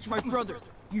ever touch my brother.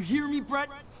 You hear me, Brett?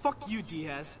 Fuck you,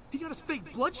 Diaz. He got his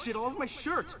fake blood shit all over my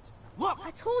shirt. Look!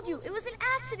 I told you, it was an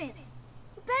accident.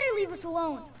 You better leave us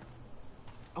alone.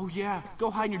 Oh yeah, go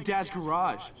hide in your dad's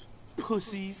garage.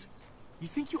 Pussies. You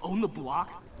think you own the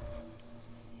block?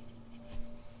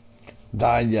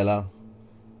 Dagliela.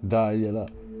 Dagliela.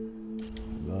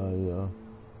 Dagliela.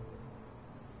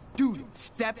 Dude,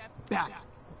 step back.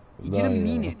 He didn't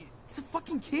mean it. He's a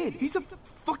fucking kid. He's a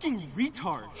fucking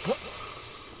retard.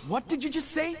 What did you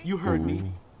just say? You heard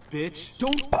me, bitch.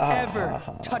 Don't ever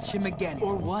touch him again.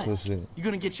 Or what? Così. You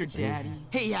gonna get your daddy?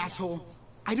 Hey, asshole.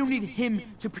 I don't need him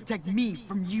to protect me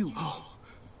from you.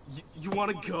 You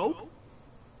wanna go?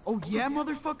 Oh yeah,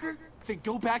 motherfucker? Then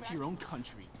go back to your own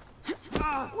country.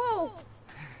 Whoa!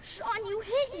 Sean, you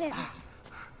hit him.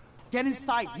 Get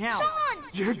inside now. Sean!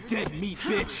 You're dead meat,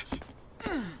 bitch.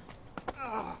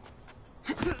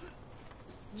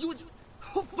 You and your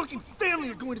whole fucking family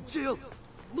are going to jail.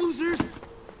 Losers.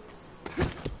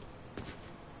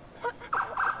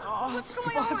 What's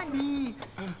going on? Me.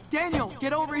 Daniel,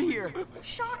 get over here.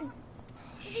 Sean,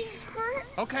 is he hurt?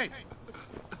 Okay.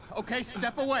 Okay,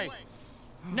 step away.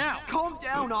 Now. Calm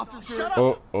down, officer. Shut up.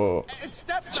 Oh oh. And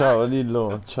step back. Ciao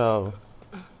Lillo, ciao.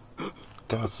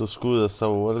 Cazzo, scusa,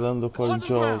 stavo guardando qua On il the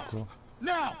ground. gioco.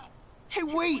 Now. Hey,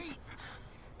 wait.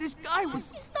 This guy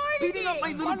was He started beating up my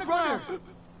it. little On the brother. ground.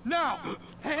 Now.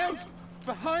 Hands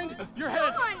behind your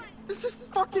head. Sean! This is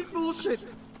fucking bullshit.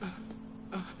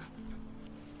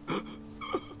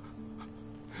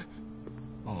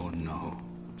 Oh no.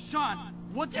 Sean,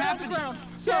 what's Get on the happening? ground.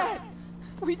 Dad,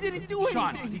 we didn't do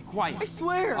Sean, anything. be quiet. I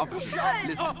swear. Officer,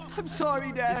 listen. I'm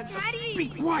sorry, Dad. Daddy! Be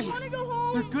quiet. I want to go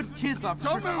home. They're good kids, officer.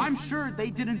 Don't move. I'm sure they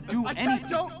didn't do I anything. said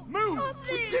don't move. Stop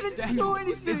this. Didn't Daniel, do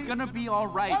anything. it's gonna be all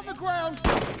right. On the ground.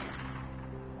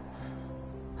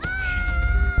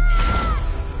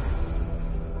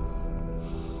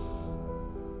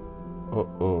 Oh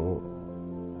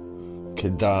oh. Che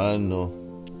danno.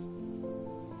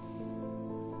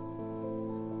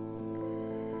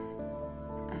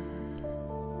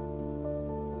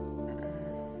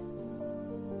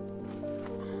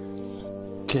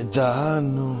 Che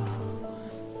danno.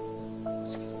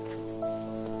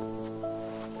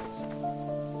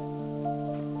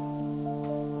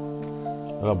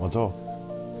 La madò.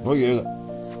 Figa.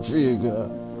 Figa.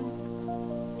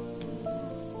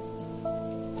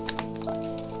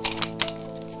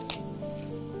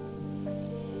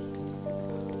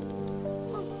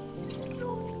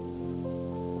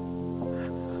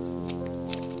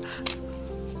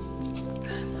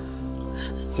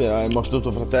 Sì, è morto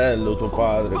tuo fratello, tuo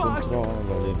padre,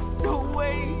 controllali. No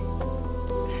way.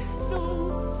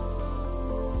 No.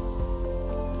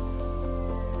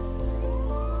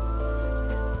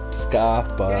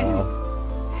 Scappa.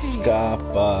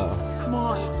 Scappa. Come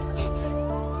on.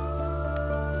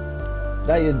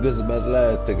 Dai e due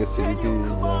sberlette che si Daniel, come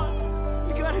ripiglia. on.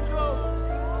 We gotta go.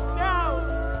 Now.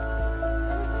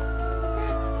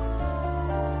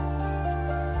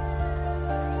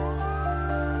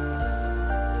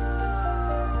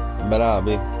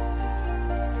 Bravi.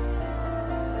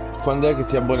 Quando è che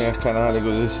ti abboni al canale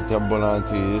così siete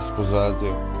abbonati,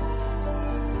 sposati?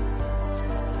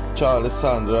 Ciao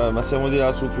Alessandro, ma siamo di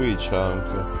là su Twitch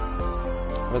anche.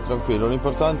 Vai tranquillo,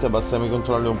 l'importante è basta mi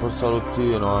controlli un po' il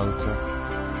salottino anche.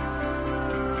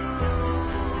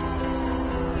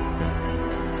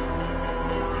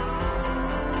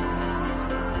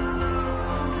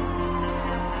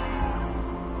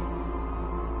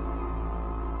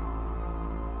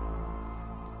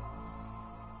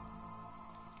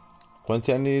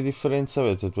 Quanti anni di differenza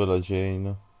avete tu e la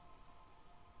Jane?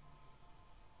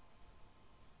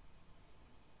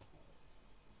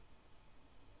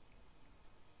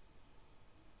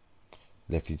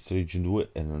 Life is Strange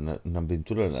 2 è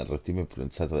un'avventura narrativa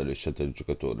influenzata dalle scelte del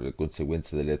giocatore. Le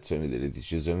conseguenze delle azioni e delle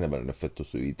decisioni avranno effetto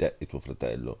su di te e tuo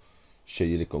fratello.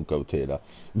 Scegliere con cautela.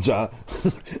 Già,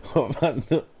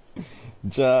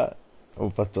 già ho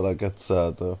fatto la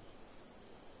cazzata.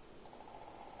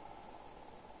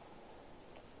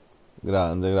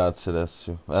 Grande, grazie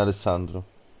Alessio. Alessandro.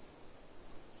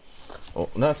 Oh,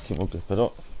 un attimo che però...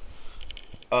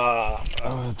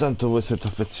 tanto voi siete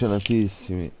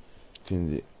affezionatissimi,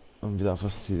 quindi non vi dà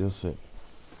fastidio se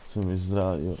mi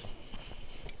sdraio.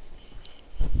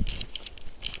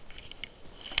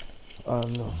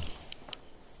 Allora.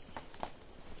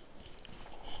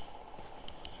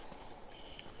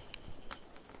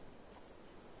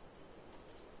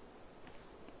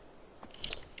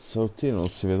 Stamattina non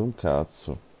si vede un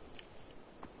cazzo.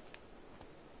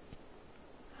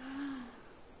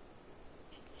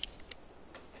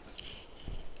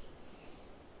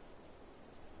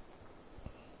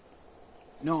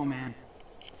 No, man.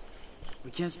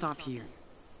 We can't stop here.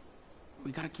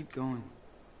 We gotta keep going.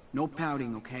 No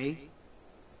pouting, okay?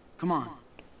 Come on.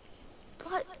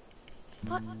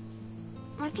 But,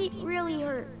 my feet really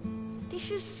hurt. These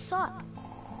shoes suck.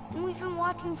 And we've been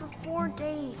walking for 4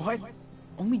 days. What?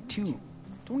 Only 2.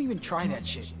 Don't even try that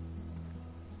shit.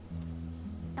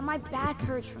 And my back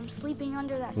hurts from sleeping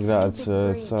under that Grazie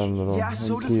stupid bridge. Alessandro. Yeah,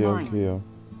 so does Anch'io, mine. anch'io.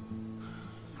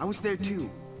 I was there too.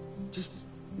 Just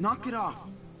knock it off.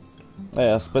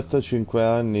 Aspetta 5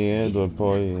 anni Edo e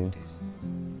poi...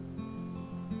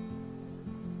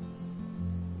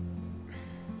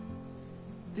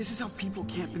 This is how people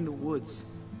camp in the woods.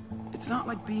 It's not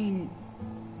like being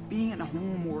at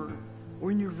home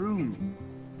or in your room.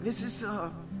 This is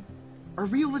a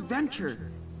real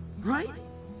adventure, right?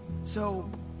 So,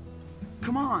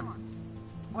 come on.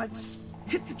 Let's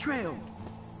hit the trail.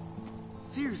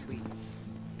 Seriously.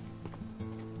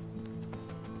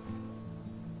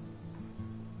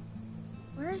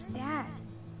 Where's Dad?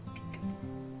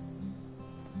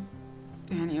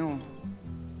 Daniel,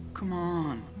 come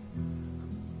on.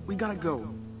 We gotta go.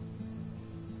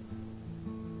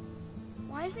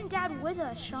 Why isn't Dad with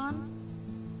us, Sean?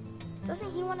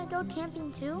 Doesn't he want to go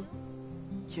camping too?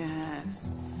 Yes,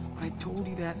 but I told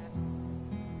you that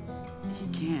he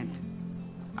can't.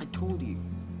 I told you.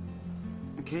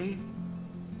 Okay?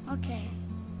 Okay.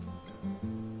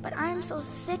 But I'm so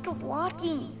sick of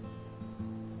walking.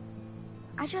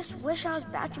 I just wish I was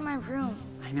back in my room.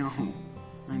 I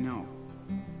know.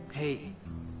 Hey,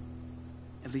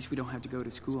 at least we don't have to go to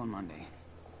school on Monday,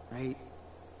 right?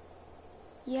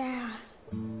 Yeah.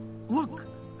 Look,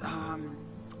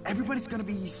 everybody's gonna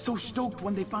be so stoked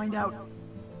when they find out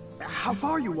how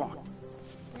far you walked.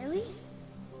 Really?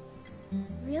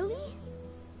 Really?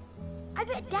 I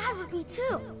bet Dad would be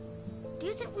too. Do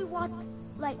you think we walked,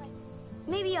 like,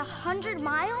 maybe 100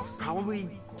 miles? Probably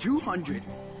 200.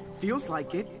 Feels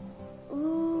like it.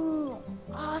 Ooh,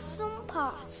 awesome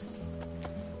possum.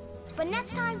 But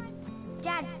next time,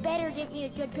 Dad better get me a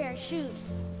good pair of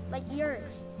shoes, like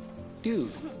yours.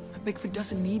 Dude, a Bigfoot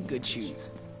doesn't need good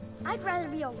shoes. I'd rather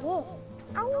be a wolf.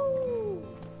 Ow!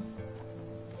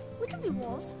 We could be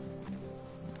wolves.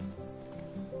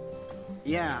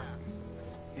 Yeah,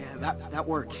 that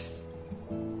works.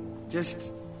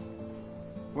 Just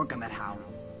work on that howl.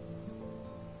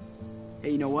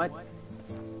 Hey, you know what?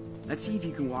 Let's see if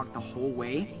you can walk the whole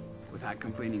way without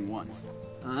complaining once.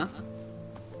 Huh?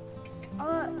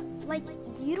 Like,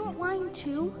 you don't whine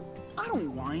too? I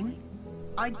don't whine.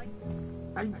 I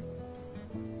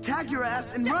tag your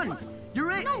ass and run.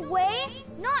 You're it. No way!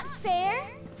 Not fair!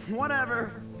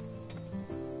 Whatever.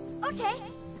 Okay,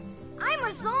 I'm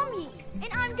a zombie,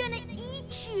 and I'm gonna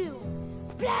eat you!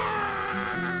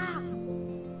 Blah!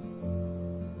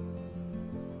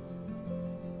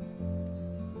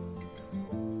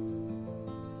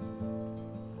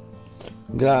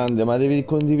 Grande, ma devi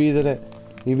condividere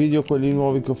i video quelli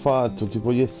nuovi che ho fatto,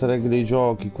 tipo gli easter egg dei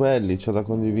giochi, quelli c'è da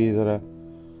condividere.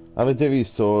 Avete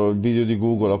visto il video di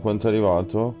Google a quanto è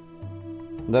arrivato?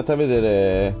 Andate a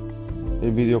vedere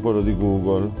il video quello di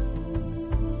Google.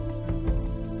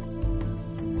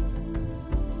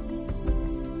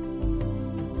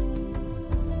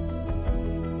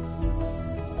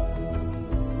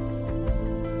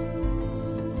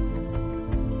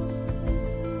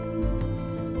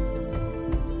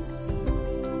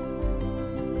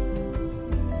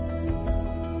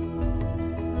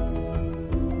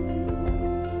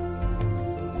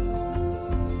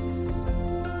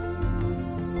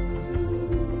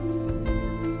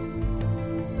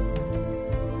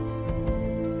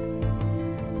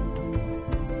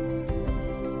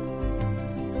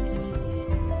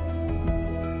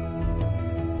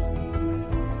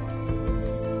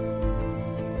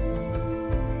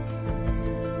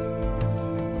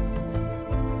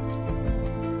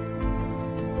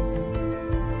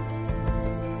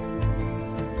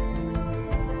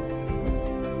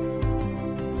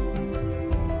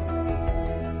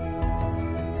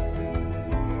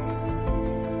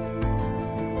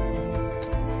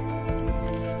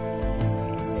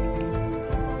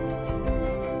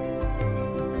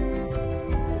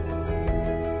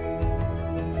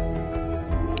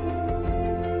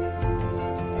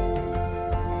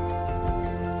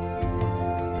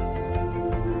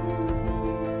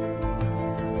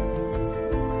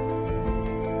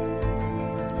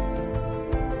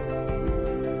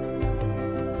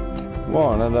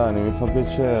 Buona Dani, mi fa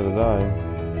piacere, dai.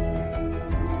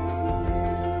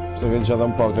 So che già da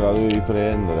un po' che la devi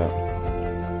riprendere.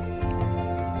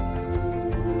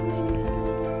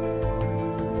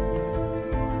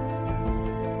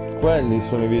 Quelli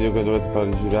sono i video che dovete far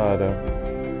girare.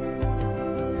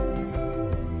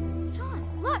 Sean,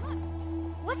 look!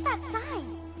 What's that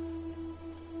sign?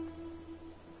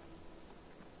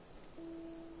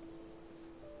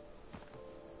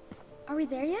 Are we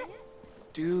there yet?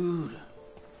 Dude,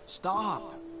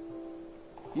 stop.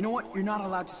 You know what? You're not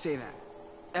allowed to say that.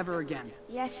 Ever again.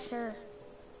 Yes, sir.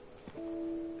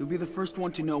 You'll be the first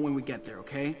one to know when we get there,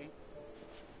 okay?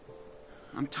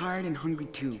 I'm tired and hungry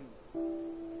too.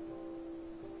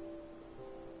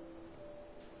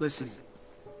 Listen,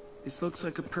 this looks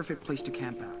like a perfect place to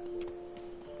camp out.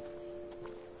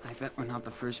 I bet we're not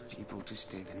the first people to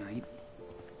stay the night.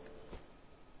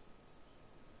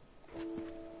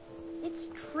 It's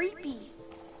creepy.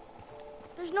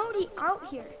 There's nobody out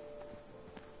here.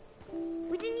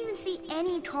 We didn't even see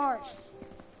any cars.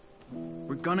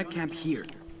 We're gonna camp here.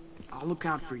 I'll look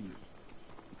out for you.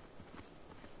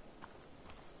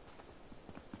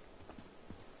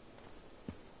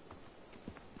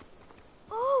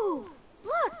 Oh,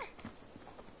 look!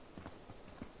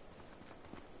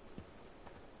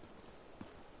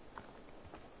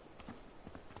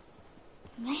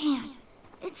 Man,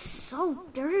 it's so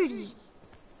dirty.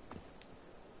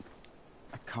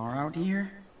 A car out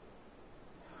here?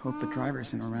 Hope the driver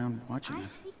isn't around watching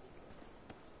us.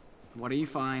 What do you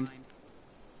find?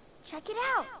 Check it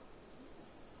out.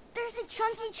 There's a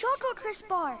chunky Choco Crisp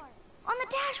bar on the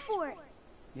dashboard.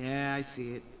 Yeah, I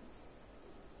see it.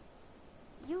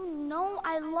 You know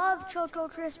I love Choco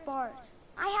Crisp bars.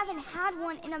 I haven't had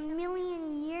one in a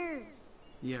million years.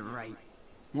 Yeah, right.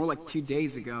 More like 2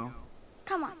 days ago.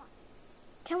 Come on.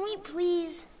 Can we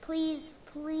please, please,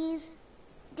 please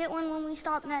get one when we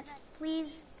stop next,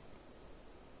 please?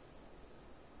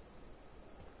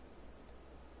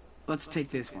 Let's take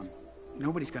this one.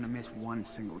 Nobody's gonna miss one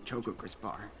single Choco Crisp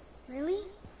bar. Really?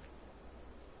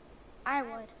 I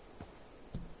would.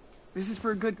 This is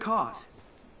for a good cause.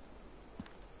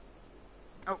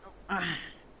 Oh,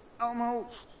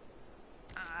 almost.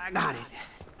 I got it.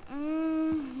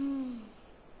 Mm-hmm.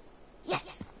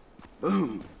 Yes!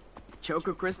 Boom.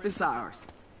 Choco Crisp is ours.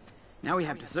 Now we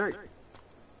have dessert.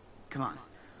 Come on.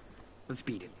 Let's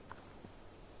beat it.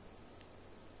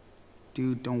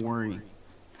 Dude, don't worry.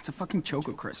 It's a fucking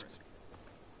Choco Crisp.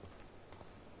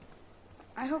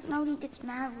 I hope nobody gets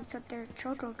mad we took their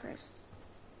Choco Crisp.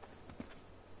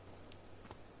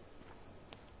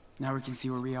 Now we can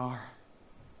see where we are.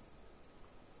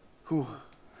 Cool.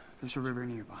 There's a river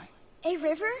nearby. A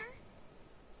river?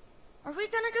 Are we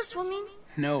gonna go swimming?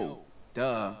 No.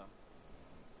 Duh.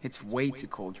 It's way too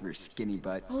cold for your skinny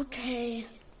butt. Okay.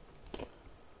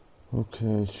 Ok,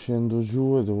 scendo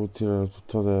giù e devo tirare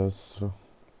tutto a destra.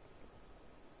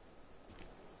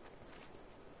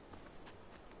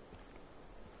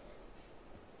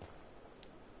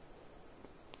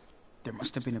 There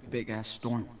must have been a big-ass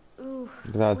storm. Ooh,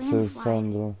 Grazie landslide.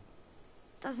 Alessandro.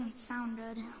 Doesn't sound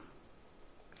good.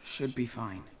 Should be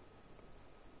fine.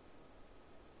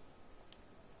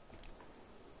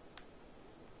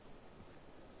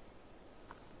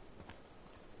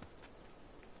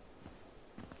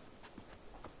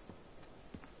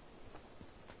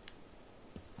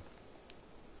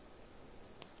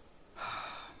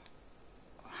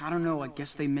 I don't know, I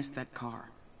guess they missed that car.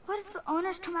 What if the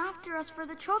owners come after us for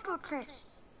the Choco Crisp?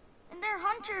 And they're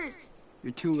hunters!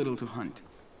 You're too little to hunt.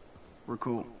 We're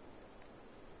cool.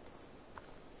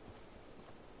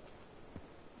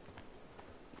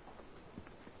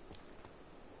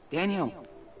 Daniel!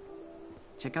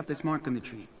 Check out this mark on the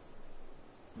tree.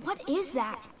 What is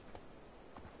that?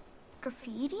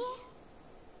 Graffiti?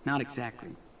 Not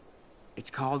exactly. It's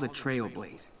called a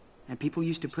trailblaze, and people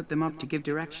used to put them up to give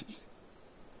directions.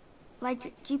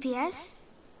 Like GPS?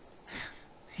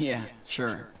 Yeah,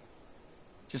 sure.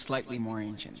 Just slightly more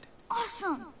ancient.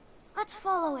 Awesome! Let's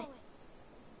follow it.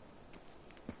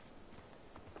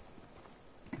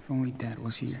 If only Dad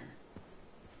was here.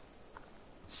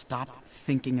 Stop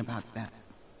thinking about that.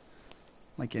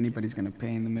 Like anybody's gonna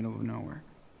pay in the middle of nowhere.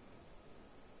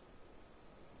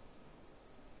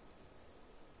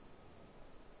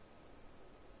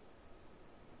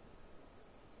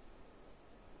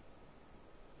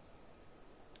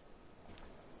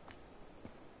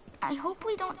 I hope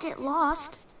we don't get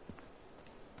lost.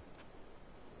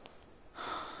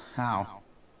 How?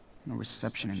 No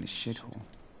reception in this shithole.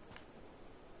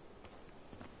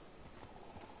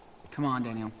 Come on,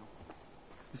 Daniel.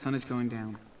 The sun is going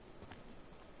down.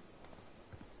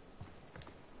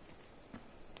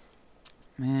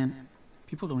 Man,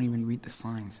 people don't even read the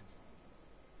signs.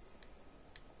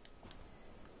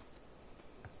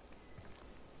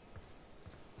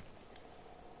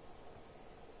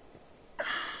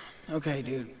 Okay,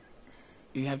 dude.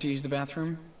 You have to use the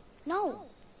bathroom? No.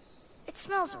 It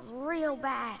smells real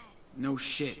bad. No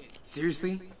shit.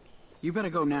 Seriously? You better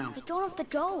go now. I don't have to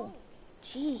go.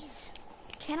 Jeez.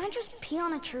 Can't I just pee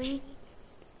on a tree?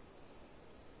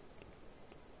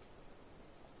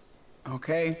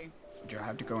 Okay. But you'll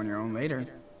have to go on your own later.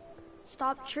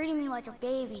 Stop treating me like a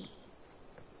baby.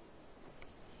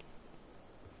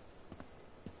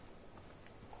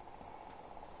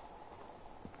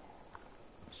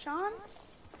 Sean?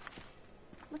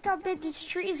 Look how big these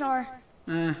trees are.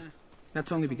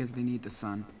 That's only because they need the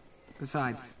sun.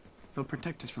 Besides, they'll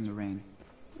protect us from the rain.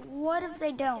 What if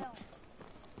they don't?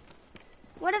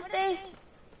 What if they...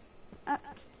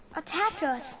 attack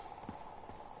us?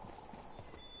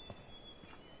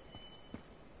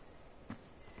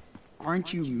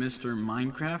 Aren't you Mr.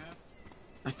 Minecraft?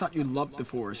 I thought you loved the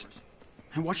forest.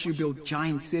 I watched you build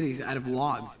giant cities out of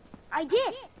logs. I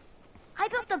did. I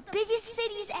built the biggest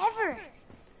cities ever.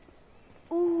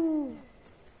 Ooh.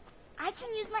 I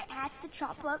can use my axe to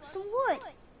chop up some wood.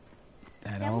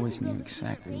 Dad always knew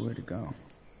exactly where to go.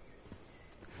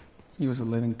 He was a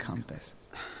living compass.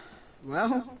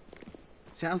 Well,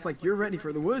 sounds like you're ready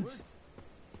for the woods.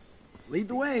 Lead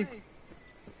the way.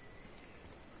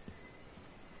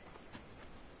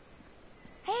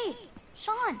 Hey,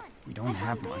 Sean. We don't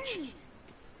have much.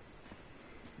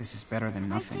 This is better than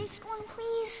nothing. Can I taste one,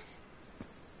 please?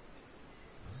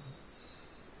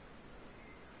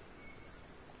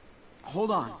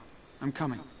 Hold on. I'm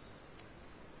coming.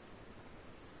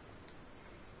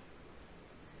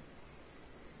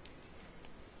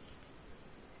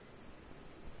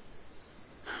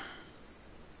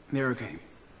 They're okay.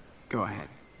 Go ahead.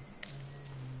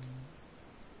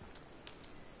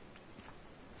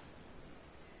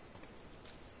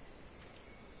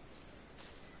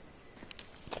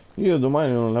 Io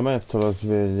domani non la metto la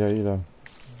sveglia, Ira.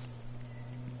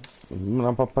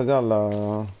 Una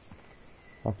pappagalla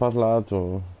ha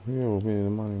parlato, io quindi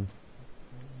domani...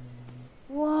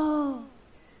 Whoa.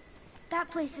 That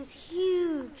place is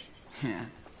huge. Yeah,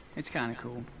 it's kind of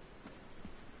cool.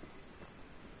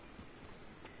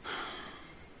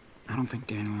 I don't think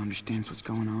Daniel understands what's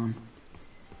going on.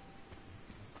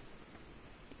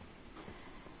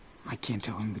 I can't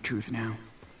tell him the truth now.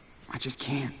 I just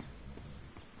can't.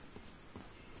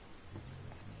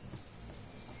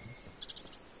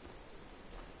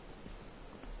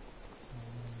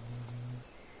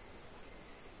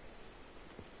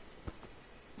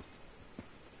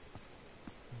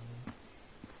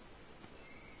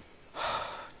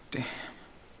 Damn.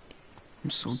 I'm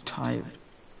so tired.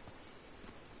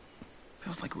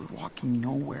 Feels like we're walking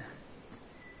nowhere.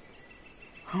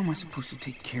 How am I supposed to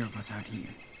take care of us out here?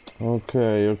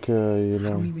 Okay, I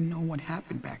don't even know what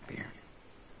happened back there.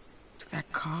 To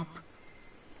that cop.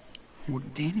 Or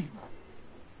Danny.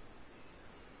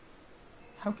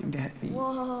 How can that be?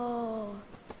 Whoa.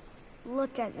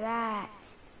 Look at that.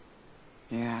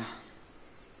 Yeah.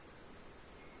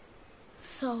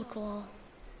 So cool.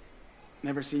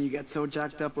 Never seen you get so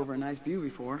jacked up over a nice view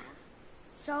before.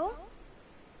 So?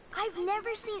 I've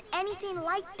never seen anything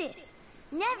like this.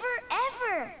 Never,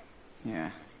 ever. Yeah.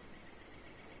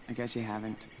 I guess you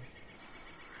haven't.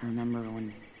 I remember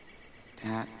when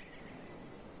Dad...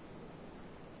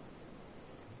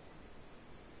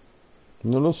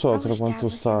 Non lo so tra quanto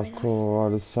stacco,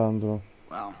 Alessandro.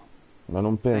 Well, Ma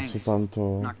non penso thanks.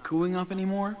 tanto... Not cooling off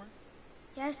anymore?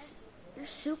 Yes, you're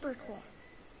super cool.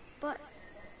 But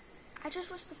I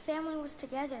just wish the family was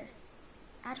together.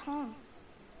 At home.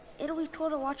 It'll be cool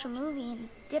to watch a movie and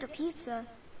get a pizza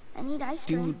and eat ice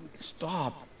cream. Dude,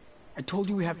 stop. I told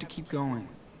you we have to keep going.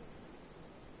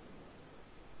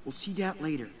 We'll see that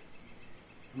later.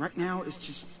 Right now, it's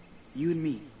just you and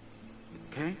me.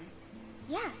 Okay?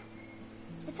 Yeah.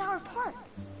 It's our park.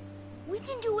 We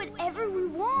can do whatever we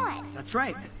want. That's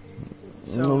right.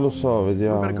 Non lo so, We're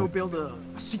gonna go vediamo. build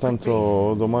a secret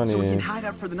Tanto base so we can domani hide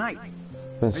out for the night.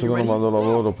 penso che you non ready? vado a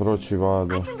lavoro, Yes. però ci I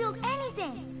vado. can build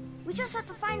anything. We just have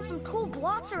to find some cool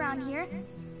blocks around here.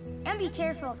 And be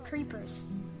careful of creepers.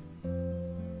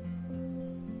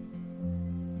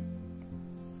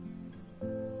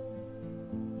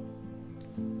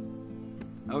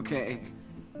 Okay.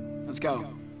 Let's go.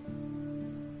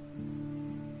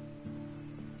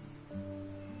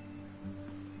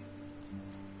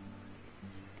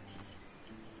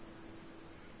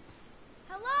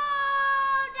 Hello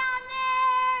down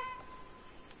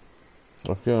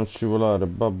there. Occhio a non scivolare,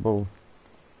 babbo.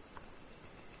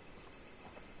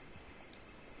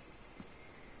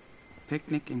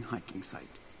 picnic and hiking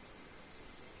site.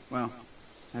 Well,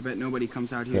 I bet nobody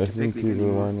comes out here to picnic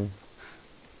anymore.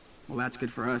 Well, that's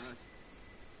good for us.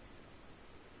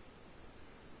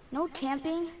 No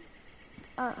camping?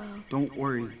 Uh-oh. Don't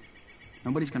worry.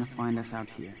 Nobody's gonna find us out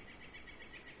here.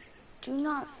 Do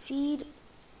not feed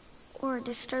or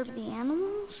disturb the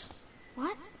animals?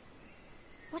 What?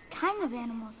 What kind of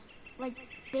animals? Like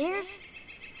bears?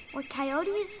 Or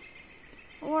coyotes?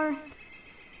 Or...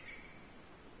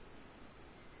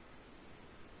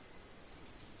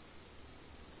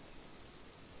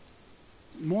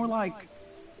 More like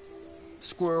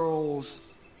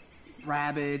squirrels,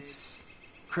 rabbits,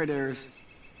 critters.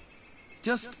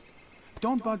 Just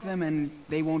don't bug them and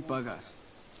they won't bug us.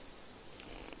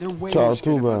 They're way Ciao, more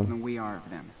scared of us tutti. than we are of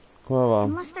them. Come va?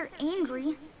 Unless they're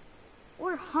angry.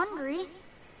 Or hungry.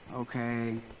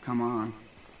 Okay, come on.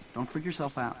 Don't freak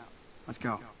yourself out. Let's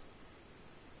go.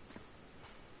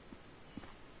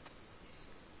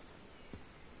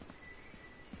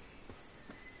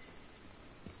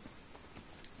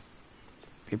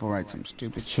 People write some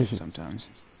stupid shit sometimes.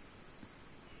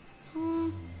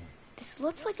 This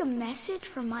looks like a message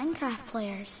for Minecraft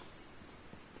players.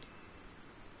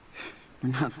 We're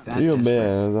not that Io desperate.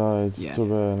 bene, dai, Yeah. tutto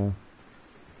bene.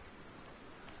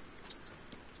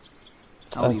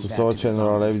 I'll leave Adesso that sto to the facendo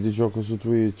la live zombies. di gioco su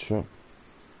Twitch.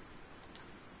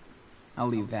 I'll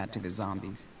leave that to the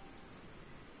zombies.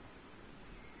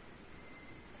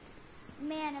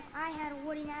 Man, if I had a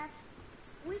wooden axe,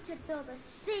 we could build a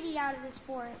city out of this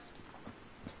forest.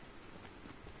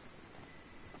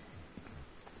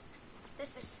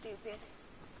 This is stupid.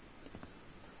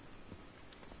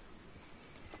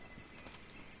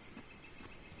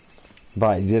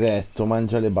 Vai, diretto,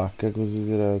 mangia le bacche così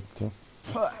diretto.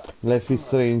 Life is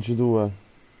Strange 2.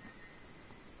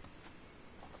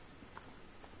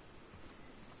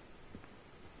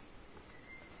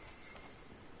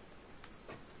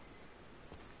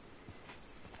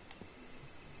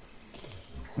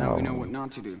 Now we know what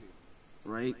not to do,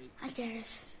 right? I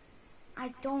guess.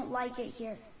 I don't like it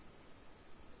here.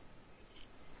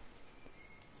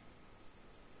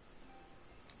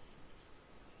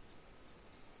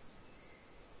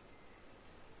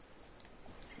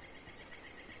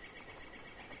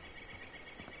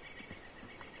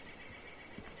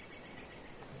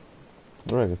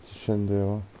 Ragazzi,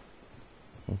 scendevo.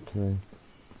 Ok.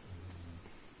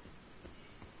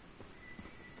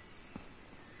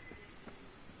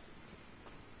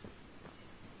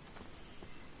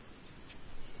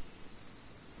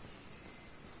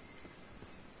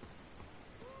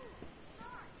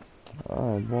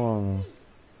 Ah, è buono.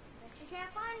 Bet you can't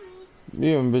find me.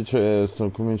 Io invece sto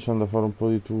cominciando a fare un po'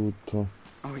 di tutto.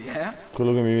 Oh yeah?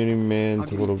 Quello che mi viene in I'll mente,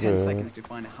 give you quello 10 seconds che, to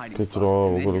find a hiding che spot, trovo,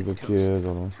 and then quello you're che toast.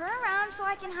 chiedono. Turn around so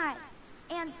I can hide.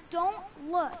 And don't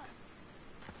look.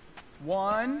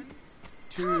 1,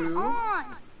 2. Come on!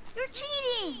 You're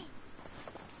cheating!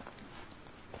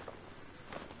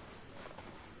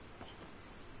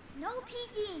 No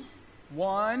peeking!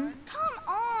 1. Come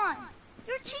on!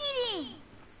 You're cheating!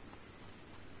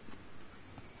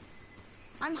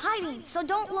 I'm hiding, so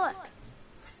don't look.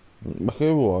 Ma che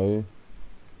vuoi?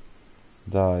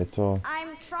 Dai, to.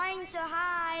 I'm trying to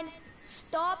hide.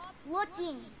 Stop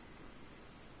looking.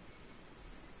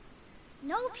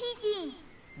 No peeking.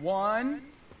 1,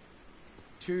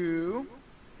 2,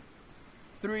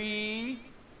 3,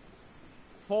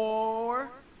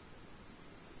 4,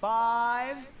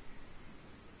 5,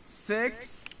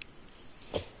 6,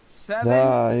 7,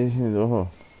 Dai, no.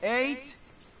 8,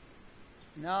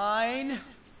 9,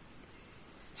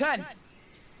 10.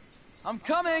 I'm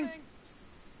coming.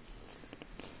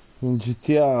 In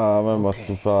GTA a me mi ha Ok.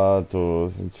 stufato,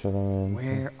 sinceramente.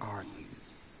 Where are you?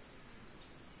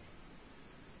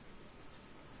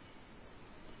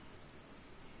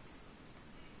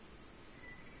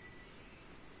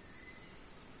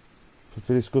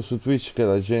 Preferisco su Twitch che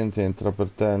la gente entra per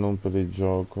te, non per il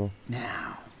gioco.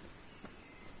 Now,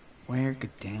 where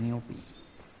could Daniel be?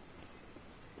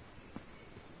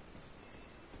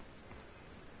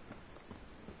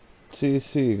 Sì,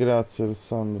 sì, grazie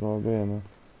Alessandro, va bene.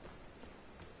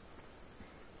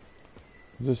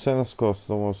 Dove sei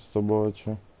nascosto, mo, sto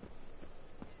boce?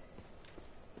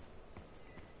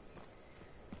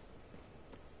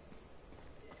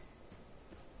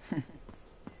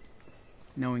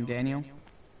 Knowing Daniel,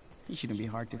 he shouldn't be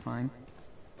hard to find.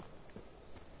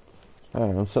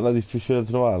 Non sarà difficile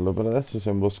trovarlo, per adesso si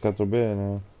è imboscato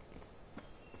bene.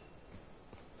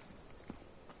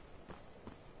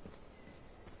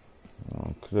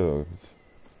 Non credo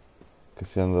che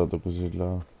sia andato così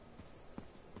là.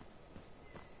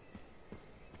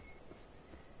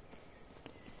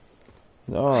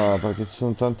 No, perché ci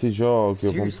sono tanti giochi,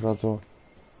 Seriously?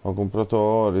 ho comprato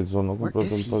Horizon, ho Where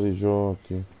comprato is un po' he? di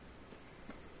giochi.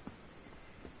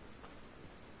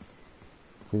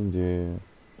 Quindi ho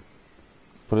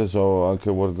preso anche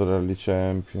World Rally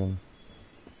Champion.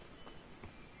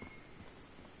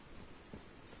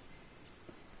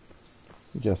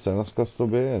 Già, sei nascosto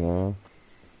bene, eh?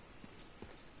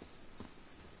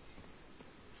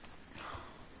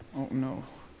 Oh no.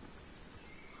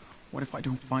 What if I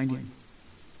don't find him?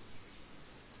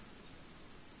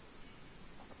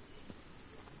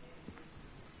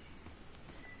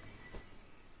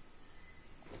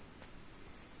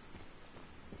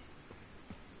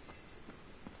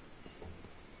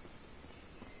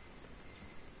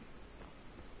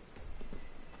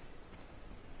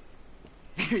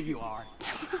 There you are.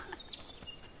 You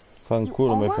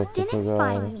Fanculo mi hai almost fatto didn't cagare.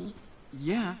 find me.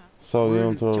 Yeah. So io We're non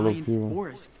in a trovo giant più.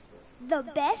 forest. The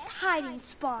best hiding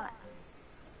spot.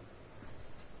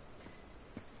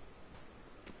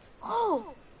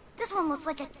 Oh, this one looks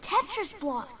like a Tetris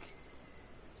block.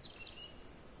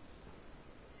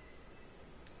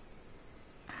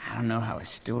 I don't know how I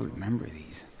still remember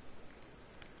these.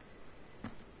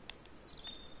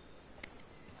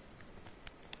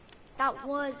 That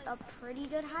was a pretty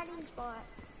good hiding spot.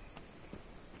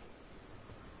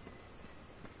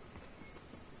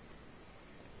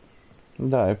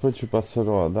 Dai, poi ci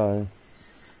passerò, dai.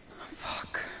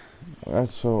 Fuck.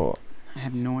 Adesso, I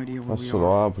have no idea where we adesso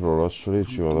lo are. apro, lo lascio lì,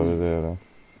 ci I'm vado a bleeding. vedere.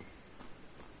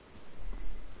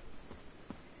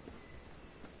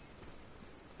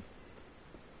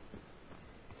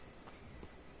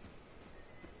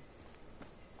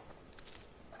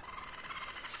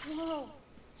 Whoa,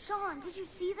 Sean, did you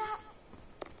see that?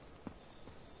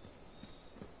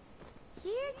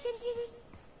 Here, kitty kitty.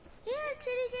 Here,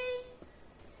 kitty kitty.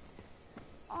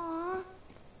 Aw,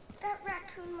 that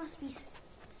raccoon must be...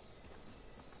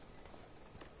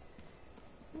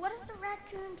 What if the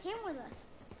raccoon came with us?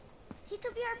 He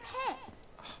could be our pet.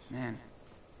 Man,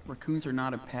 raccoons are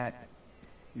not a pet.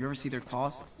 You ever see their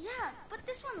claws? Yeah, but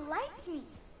this one liked me.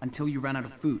 Until you run out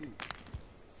of food.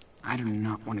 I do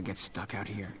not want to get stuck out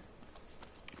here.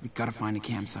 We gotta find a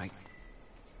campsite.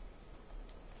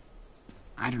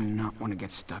 I do not want to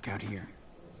get stuck out here.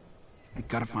 We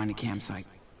gotta find a campsite.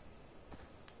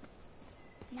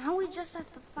 Now we just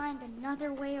have to find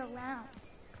another way around.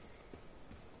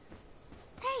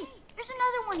 Hey, there's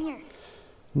another one here.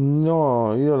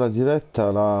 No, io la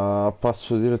diretta la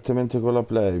passo direttamente con la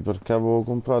Play perché avevo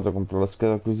comprato, compro la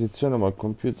scheda acquisizione ma il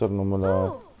computer non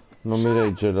mi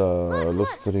regge lo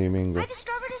streaming. I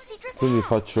discovered a secret Quindi path.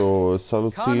 faccio il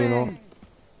salottino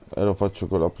e lo faccio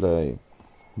con la Play.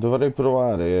 Dovrei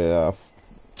provare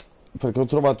perché ho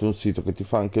trovato un sito che ti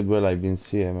fa anche due live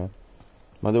insieme.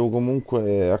 Ma devo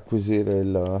comunque acquisire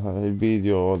il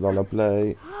video dalla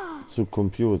Play sul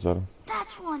computer.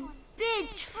 That's one big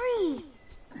tree.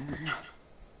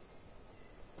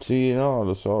 Sì, no,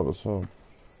 lo so, lo so.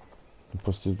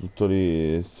 Imposti tutto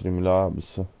lì,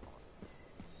 Streamlabs.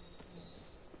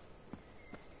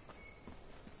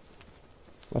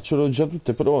 Ma ce l'ho già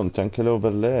tutte pronte, anche le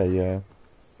overlay, eh.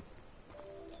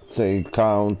 C'è il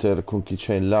counter con chi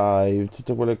c'è in live,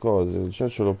 tutte quelle cose, già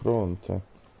ce l'ho pronte.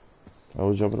 Le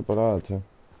avevo già preparate.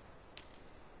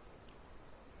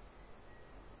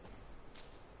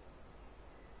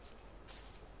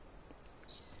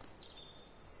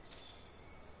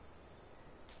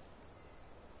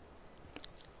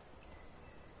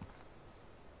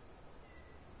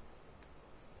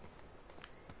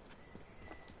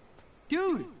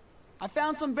 Dude, I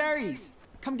found some berries.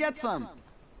 Come get some.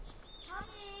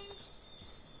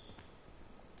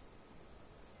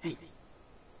 Hey,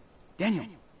 Daniel,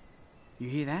 you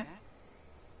hear that?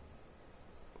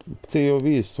 Sì, ho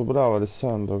visto, bravo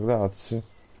Alessandro, grazie.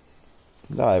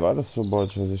 Dai, va adesso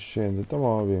boccia se scende, ti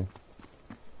muovi.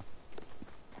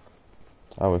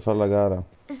 Ah, vuoi fare la gara?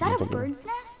 Is that a bird's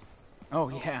nest? Oh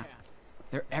yeah,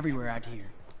 they're everywhere out here.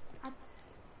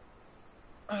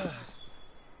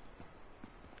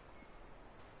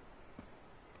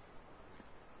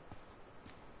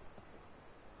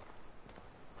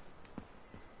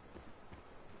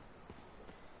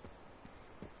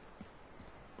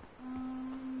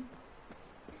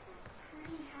 This is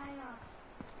pretty high up.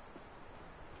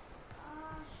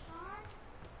 Sean?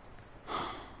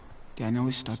 Daniel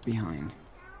is stuck behind.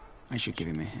 I should give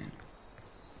him a hand.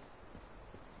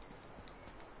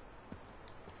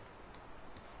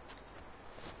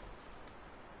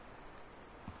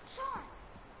 Sean!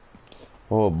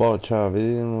 Oh, boccia,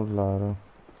 vedi di non urlare.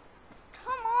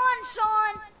 Come on,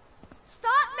 Sean!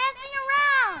 Stop messing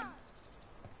around!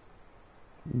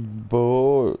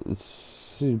 Boh,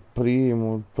 Sì, il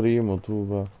primo tu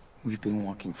va. We've been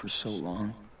walking for so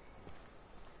long.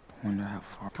 Wonder how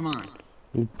far. Come on.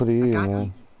 Il I got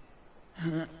primo.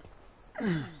 you.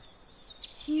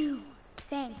 Phew,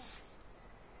 thanks.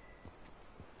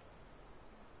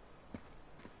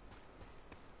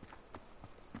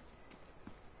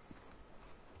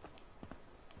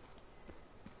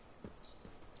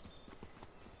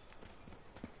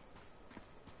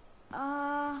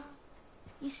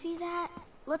 You see that?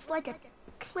 Looks like a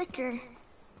clicker.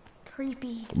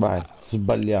 Creepy. Vai, What the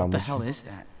sbagliamoci. hell is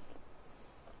that?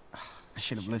 I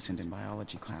should have listened in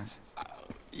biology class.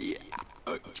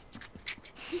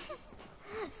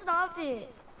 Stop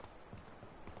it.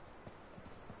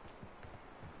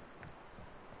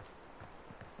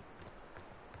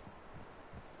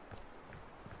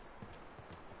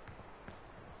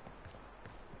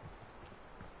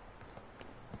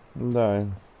 Dai.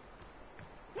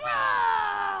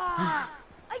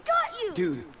 I got you!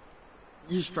 Dude,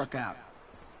 you struck out.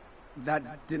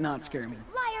 That did not scare me.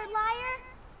 Liar, liar!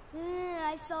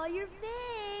 I saw your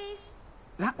face.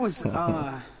 That was,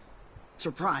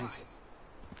 surprise.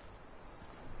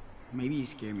 Maybe you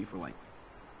scared me for like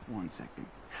 1 second.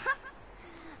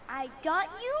 I got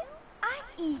you, I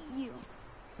eat you.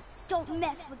 Don't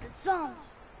mess with the zombie.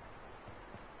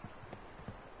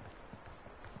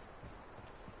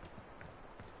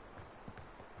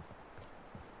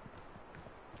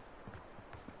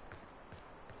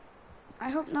 I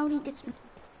hope nobody gets me.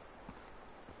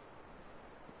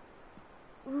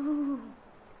 Ooh.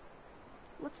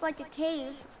 Looks like a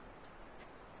cave.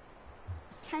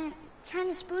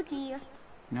 Kinda spooky.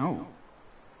 No.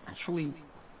 Actually,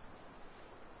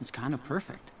 it's kind of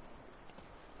perfect.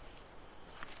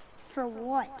 For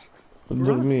what? Per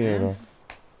dormire.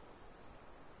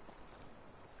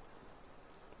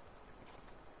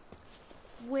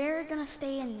 We're gonna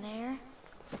stay in there?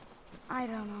 I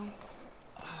don't know.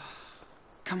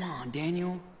 Come on,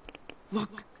 Daniel.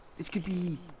 Look, this could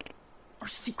be our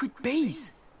secret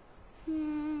base.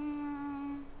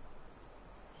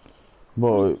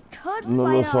 Boh,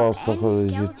 non lo so sta cosa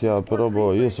di GTA, però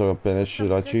boh, io so che appena esce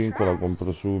la 5 la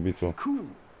compro subito. Cool.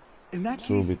 In that case,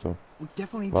 Subito. we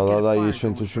definitely need to Vado a get a dargli fire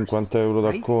going 150 first, euro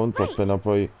right? d'acconto, appena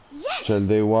poi c'è il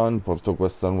day one, porto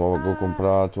questa nuova che ho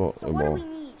comprato So e what do boh. we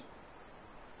need?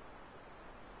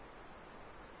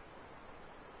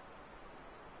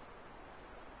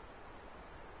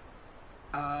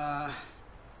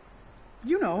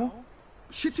 You know,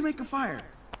 shit to make a fire.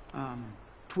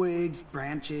 Twigs,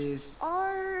 branches.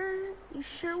 Are you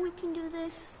sure we can do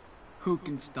this? Who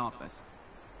can stop us?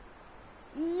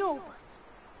 Nobody.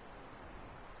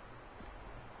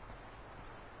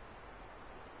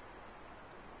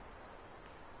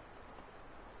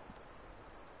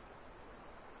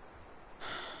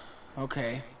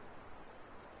 Okay.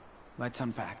 Let's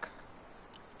unpack.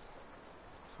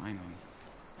 Finally.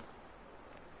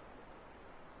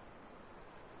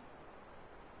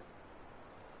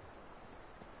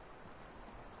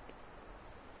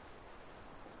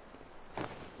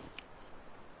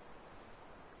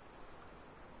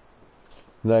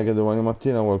 Dai che domani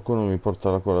mattina qualcuno mi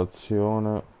porta la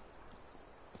colazione.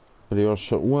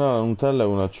 Brioche, una alla Nutella e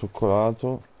una al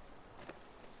cioccolato.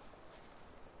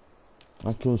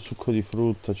 Anche un succo di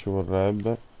frutta ci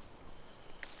vorrebbe.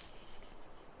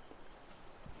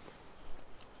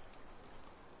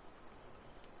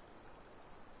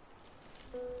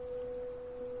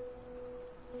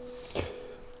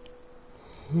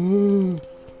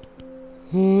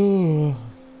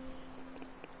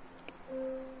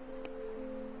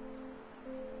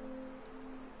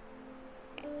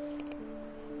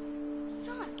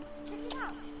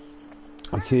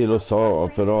 Sì, lo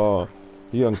so, però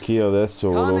io anch'io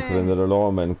adesso volevo prendere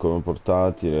l'Omen come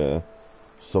portatile.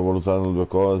 Sto valutando due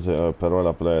cose, però è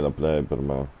la Play per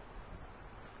me.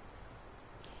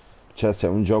 Cioè, se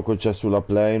un gioco c'è sulla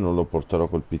Play non lo porterò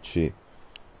col PC.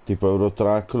 Tipo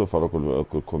Eurotrack lo farò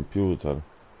col computer.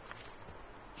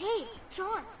 Hey,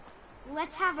 John,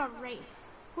 let's have a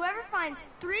race. Whoever finds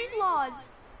 3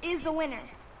 logs is the winner.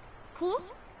 Cool?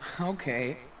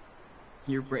 Okay.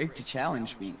 You're brave to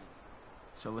challenge me.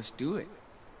 So let's do it.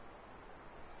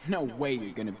 No way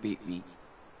you're gonna beat me.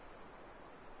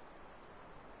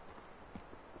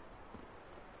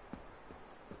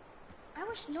 I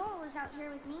wish Noah was out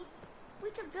here with me. We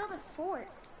could build a fort.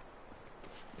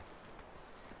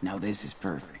 Now this is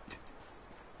perfect.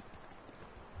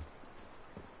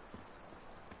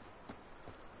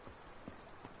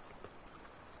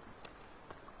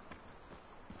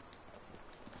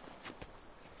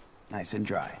 Nice and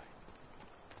dry.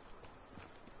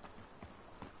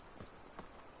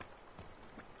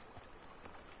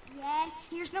 Yes,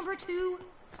 here's number 2.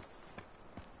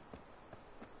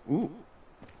 Ooh,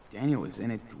 Daniel is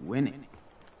in it to win it.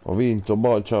 Ho vinto,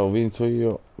 boccia, ho vinto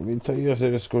io. Ho vinto io se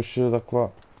riesco a uscire da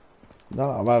qua.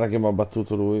 No, guarda che mi ha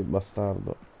battuto lui,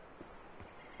 bastardo.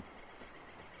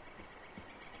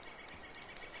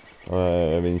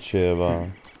 Vinceva.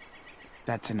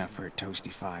 That's enough for a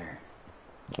toasty fire.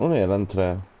 Non erano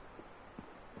 3.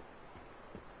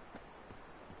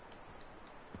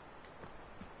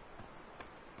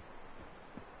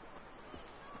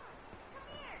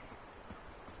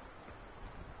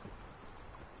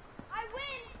 I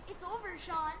win! It's over,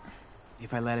 Sean.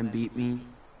 If I let him beat me,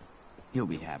 he'll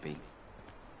be happy.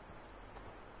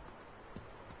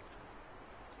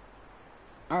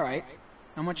 All right,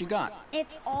 how much you got?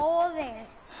 It's all there.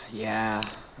 Yeah,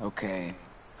 okay.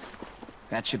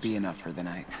 That should be enough for the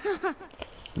night.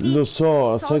 Lo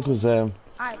so, sai cos'è?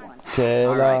 I won. Che è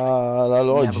la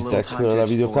Logitech, time to la explore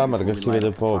videocamera che before si we light vede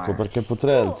up the poco, fire. perché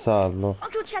potrei alzarlo. I'll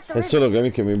go check the È river. solo che a me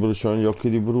che mi bruciano gli occhi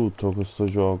di brutto questo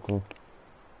gioco.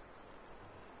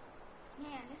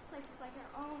 Man, this place is like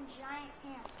our own giant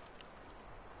camp.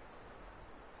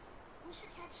 We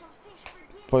should catch some fish for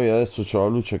dinner. Poi adesso c'ho la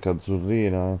luce che è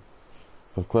azzurrina,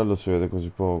 per quello si vede così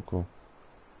poco.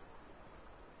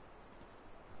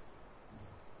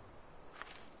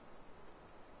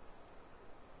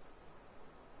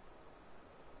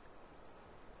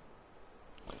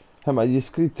 Ma gli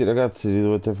iscritti ragazzi li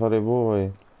dovete fare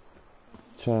voi.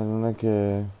 Cioè non è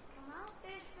che...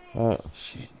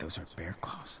 Shit, those are bear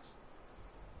claws.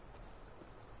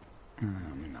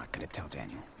 I'm not gonna tell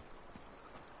Daniel.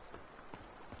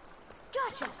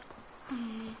 Gotcha.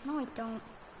 No, I don't.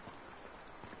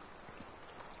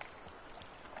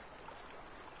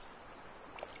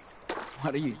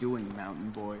 What are you doing,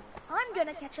 mountain boy? I'm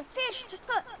gonna catch a fish to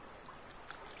cook.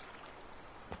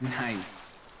 Nice.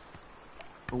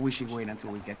 But we should wait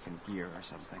until we get some gear or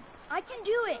something. I can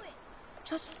do it.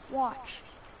 Just watch.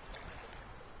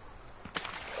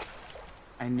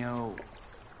 I know.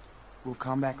 We'll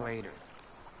come back later.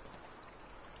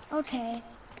 Okay.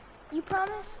 You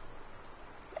promise?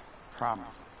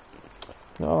 Promise.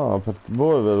 No, per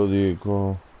voi ve lo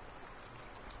dico.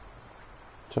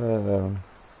 Cioè...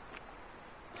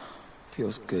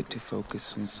 Feels good to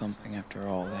focus on something after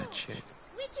all that shit.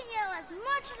 We can yell as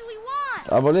much as we want.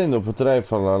 volendo potrei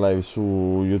fare la live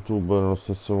su YouTube nello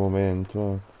stesso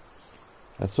momento.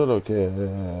 È solo che...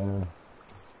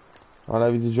 la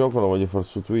live di gioco la voglio fare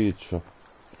su Twitch.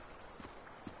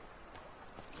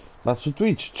 Ma su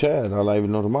Twitch c'è la live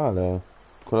normale,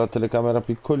 con la telecamera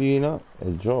piccolina e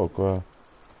il gioco,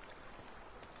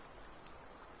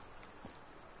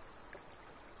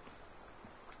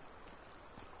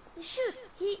 Shoot,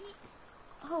 he...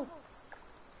 Oh.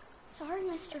 Sorry,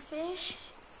 Mr. Fish.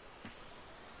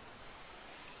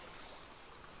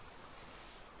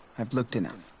 I've looked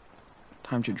enough.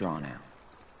 Time to draw now.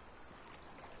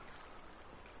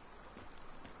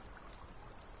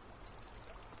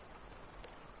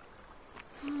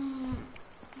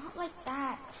 Not like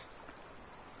that.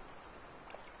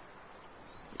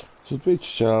 Su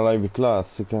Twitch c'è la live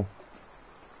classica.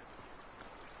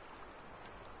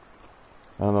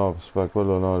 Ah no, aspetta,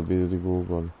 quello no, il video di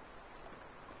Google.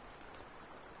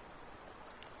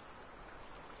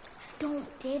 I don't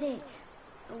get it.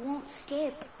 It won't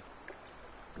skip.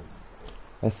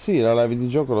 Eh sì, la live di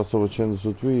gioco la sto facendo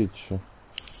su Twitch.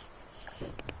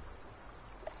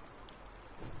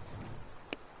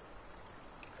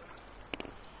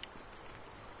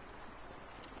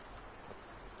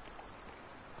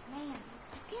 Man,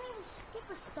 I can't even skip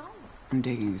a stone. I'm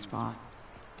digging the spot.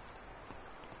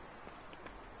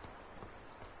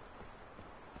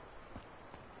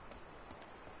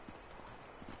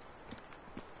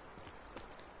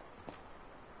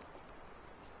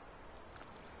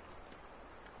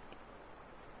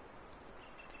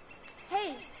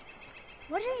 Hey,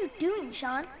 what are you doing,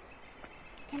 Sean?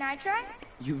 Can I try?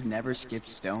 You've never skipped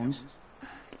stones?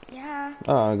 Yeah,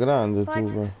 Ah, grande but tu.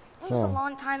 it was a Ciao.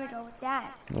 long time ago with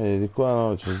Dad. Di qua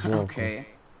no, c'è il gioco. Okay.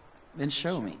 Then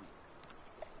show me.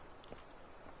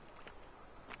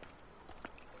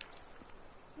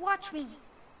 Watch me.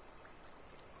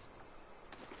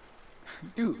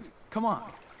 Dude, come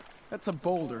on. That's a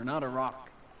boulder, not a rock.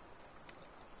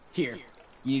 Here,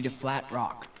 you need a flat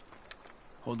rock.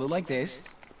 Hold it like this.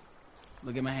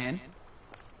 Look at my hand.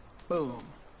 Boom.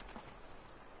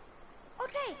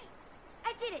 Okay,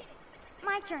 I did it.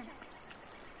 My turn.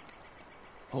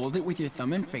 Hold it with your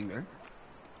thumb and finger.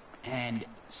 And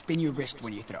spin your wrist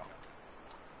when you throw.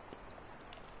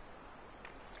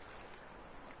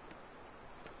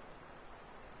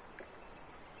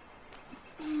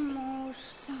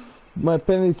 Almost. Ma è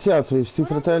appena iniziato, gli sti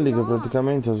fratelli che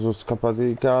praticamente sono scappati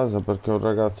di casa perché un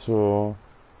ragazzo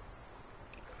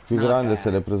più grande se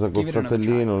l'è presa col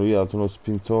fratellino, lui ha dato uno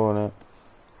spintone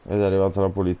ed è arrivata la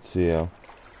polizia.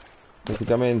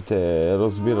 Praticamente lo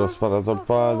sbirro ha sparato al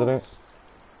padre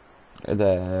ed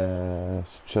è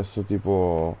successo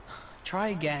tipo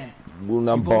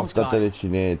una botta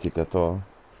telecinetica, to.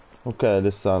 Ok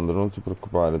Alessandro, non ti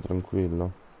preoccupare,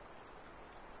 tranquillo.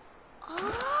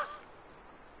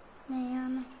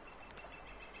 Man.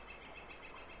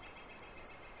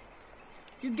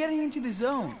 You're getting into the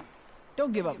zone.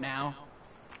 Don't give up now.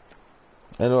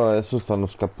 E allora adesso stanno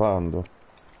scappando.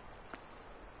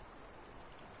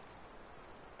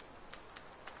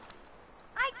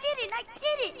 I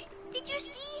did it! Did you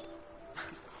see?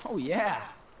 Oh yeah.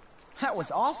 That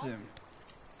was awesome.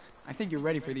 I think you're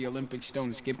ready for the Olympic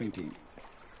stone skipping team.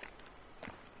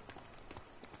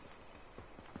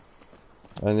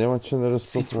 Andiamo a accendere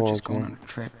sto Thinks we're just going fuoco. on a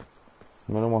trip.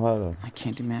 Meno male. I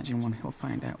can't imagine when he'll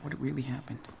find out what really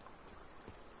happened.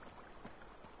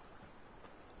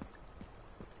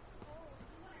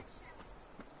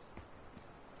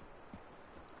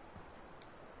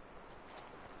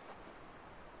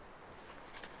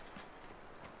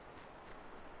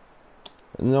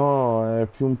 No, è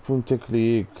più un punta e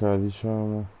clicca,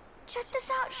 diciamo. Check this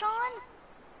out, Sean.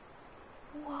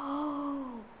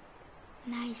 Whoa.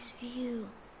 Nice view.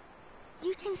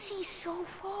 You can see so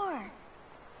far.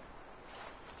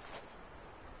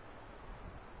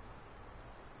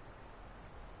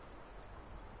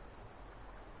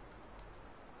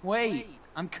 Wait,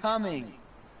 I'm coming.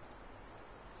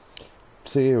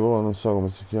 Sì, boh, non so come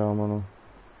si chiamano.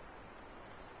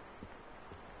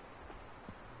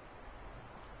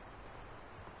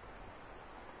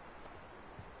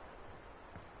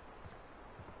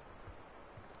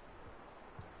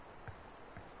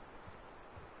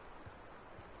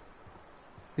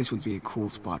 This would be a cool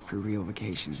spot for real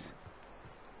vacations.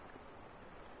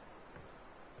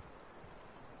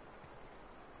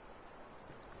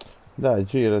 Dai,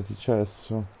 girati,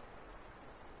 cesso.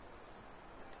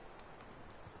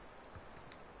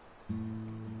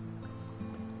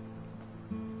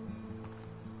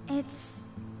 It's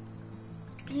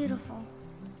beautiful.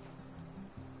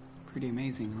 Pretty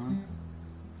amazing, huh?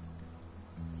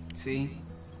 See?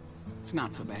 It's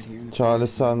not so bad here in the Ciao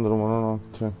Alessandro,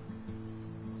 buonanotte.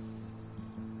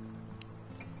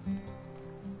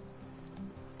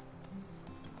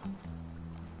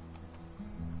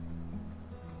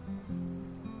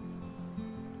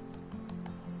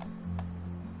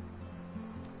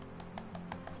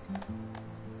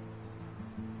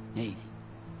 Hey,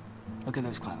 look at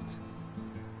those clouds.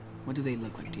 What do they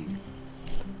look like to you?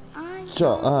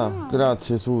 Ciao,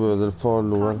 grazie Suve del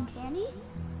follower. Cotton candy?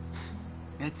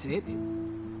 That's it?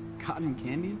 Cotton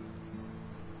candy?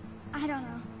 I don't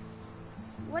know.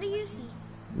 What do you see?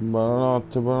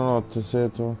 Buonanotte, buonanotte,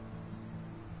 Seto.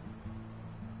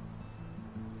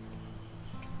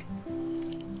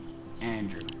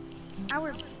 Andrew.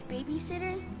 Our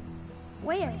babysitter?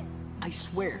 Where? I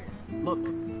swear. Look.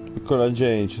 Piccola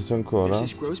Jane, ci sei ancora?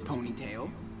 There's his gross ponytail.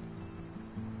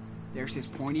 There's his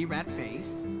pointy rat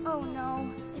face. Oh no,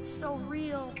 it's so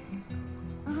real.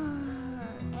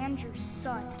 Andrew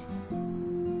sucked.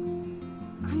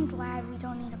 I'm glad we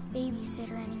don't need a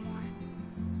babysitter anymore.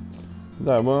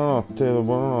 Dai, buonanotte,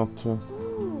 buonanotte.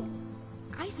 Ooh,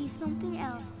 I see something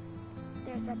else.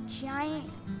 There's a giant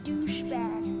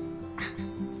douchebag.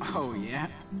 Oh yeah?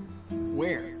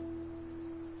 Where?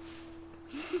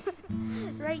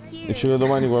 Right here. Dice che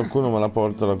domani qualcuno me la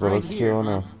porta alla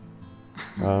colazione.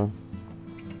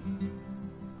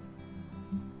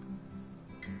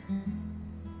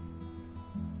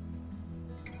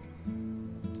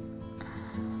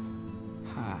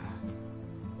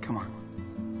 Come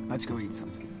on. Let's go eat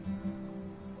something.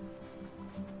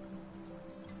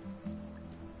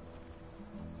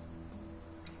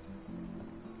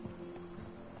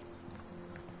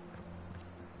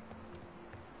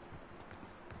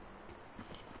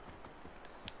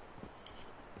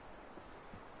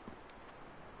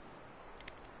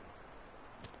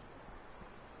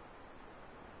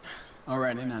 All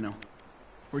right, Enano.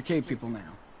 We're cave people now.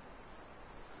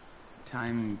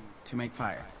 Time to make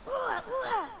fire.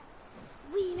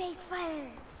 We made fire.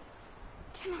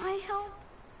 Can I help?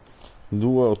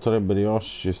 2 o 3 brioche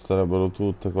ci starebbero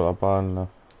tutte con la panna.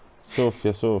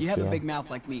 Soffia, You have a soffia. big mouth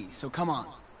like me, so come on.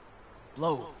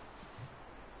 Blow.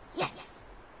 Yes.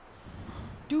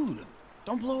 Dude,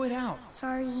 don't blow it out.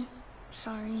 Sorry.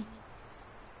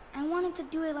 I wanted to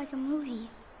do it like a movie.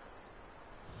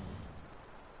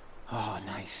 Oh,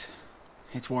 nice.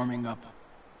 It's warming up.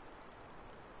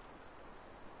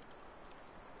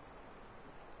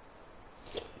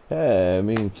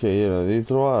 Minchia, io devi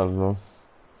trovarlo.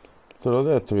 Te l'ho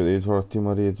detto che devi trovarti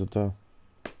marito, te.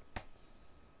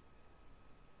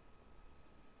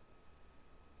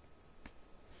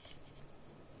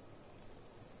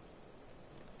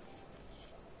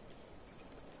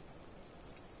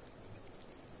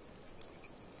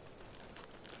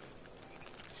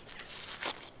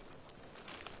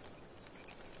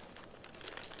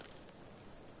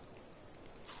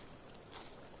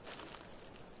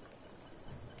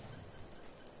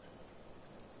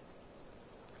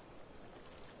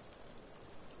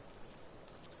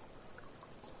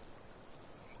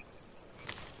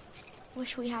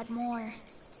 Wish we had more.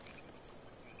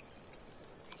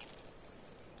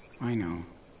 I know.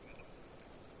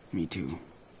 Me too.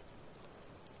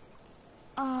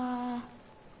 I'm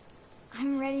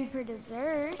ready for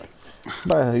dessert.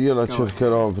 Beh, io la Go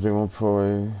cercherò prima o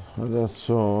poi.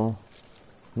 Adesso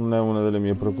non è una delle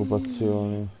mie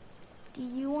preoccupazioni. Do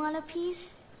you want a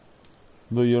piece?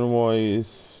 Do you vuoi?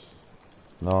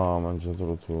 No,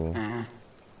 mangiatelo tu.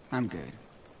 I'm good.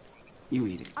 You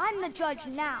eat it. I'm the judge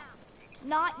now,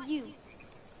 not you.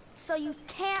 So you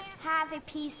can't have a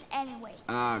piece anyway.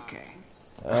 Okay.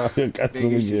 Ah, che cazzo mi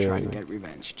Figures you try to chiedi? get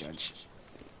revenge, Judge.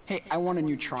 Hey, I want a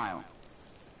new trial.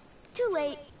 Too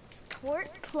late. Court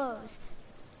closed.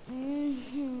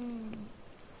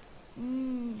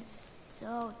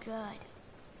 So good.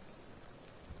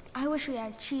 I wish we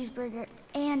had a cheeseburger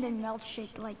and a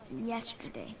milkshake like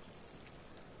yesterday.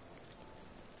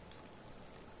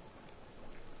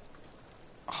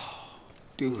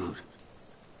 Dude,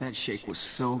 that shake was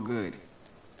so good.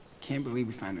 Can't believe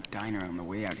we found a diner on the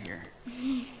way out here.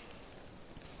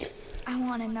 I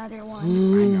want another one.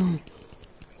 I know.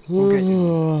 We'll get you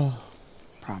one.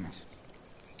 Promise.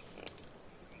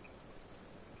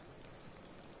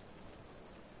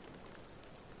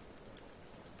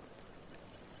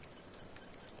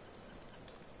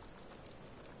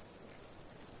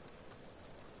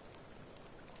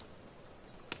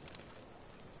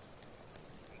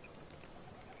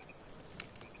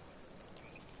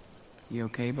 You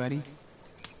okay, buddy?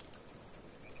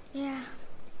 Yeah.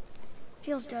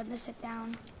 Feels good to sit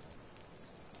down.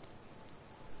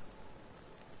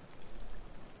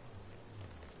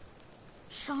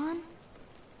 Sean,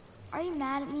 are you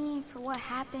mad at me for what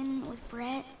happened with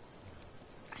Brett?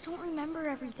 I don't remember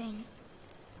everything.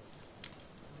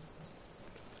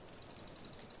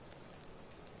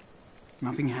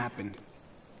 Nothing happened.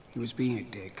 He was being a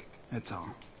dick, that's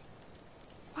all.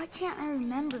 Why can't I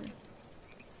remember?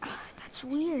 That's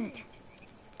weird.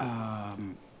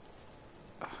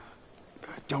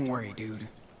 Don't worry, dude.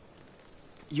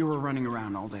 You were running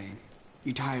around all day.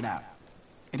 You tired out.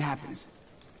 It happens.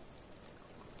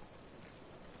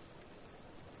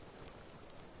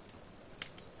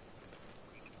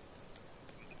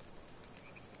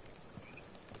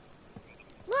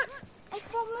 Look! A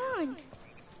full moon!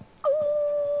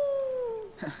 Ooh!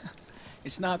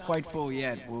 It's not quite full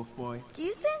yet, Wolf Boy. Do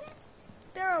you think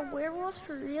there are werewolves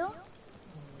for real?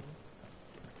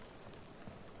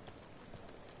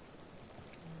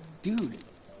 Dude,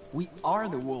 we are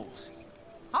the wolves.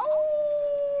 Ow!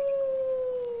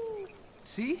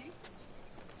 See?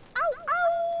 Ow! Ow!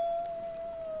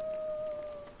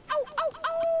 Ow! Ow! Ow!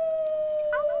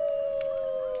 Ow! Ow! Ow!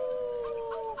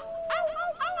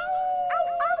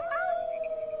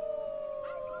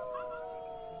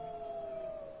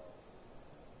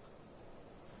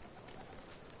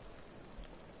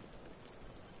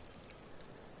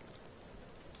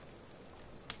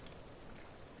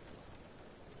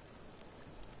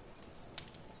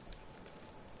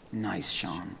 Nice,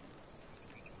 Sean.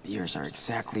 Yours are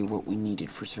exactly what we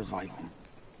needed for survival.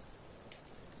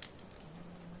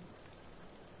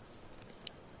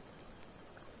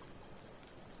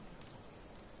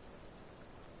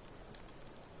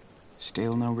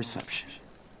 Still no reception.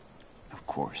 Of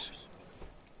course.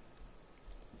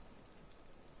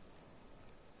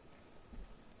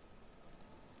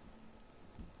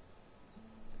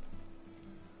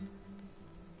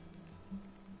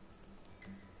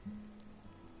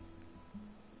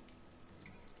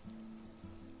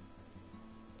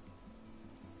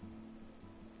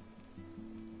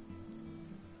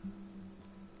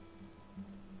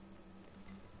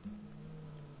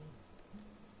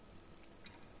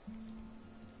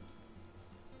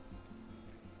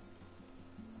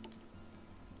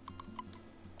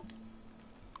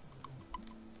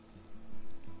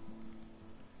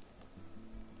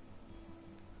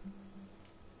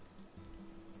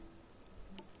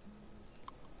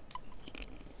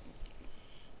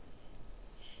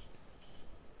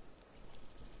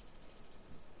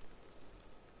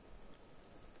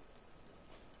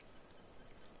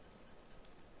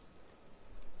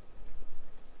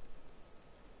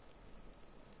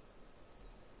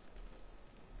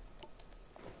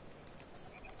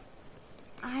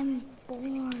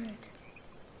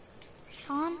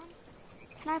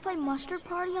 mustard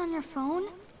party on your phone?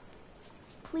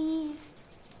 Please?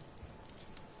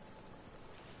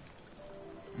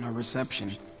 No reception,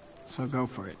 so go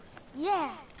for it.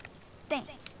 Yeah.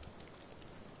 Thanks.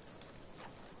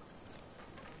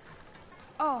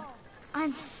 Oh,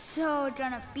 I'm so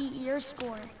gonna beat your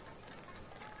score.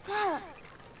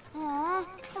 Aw,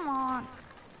 come on.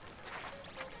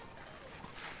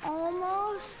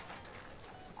 Almost?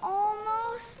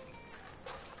 Almost?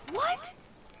 What?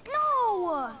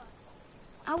 No!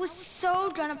 I was so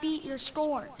gonna beat your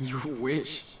score. You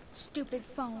wish. Stupid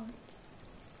phone.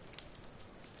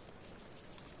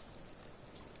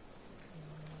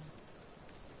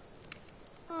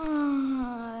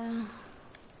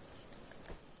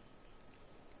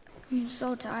 I'm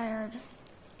so tired.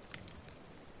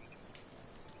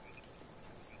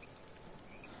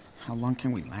 How long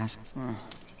can we last?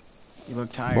 You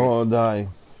look tired. Boh, dai.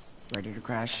 Ready to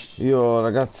crash? Io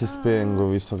ragazzi spengo,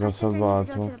 visto che ha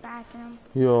salvato.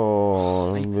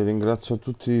 Io vi ringrazio a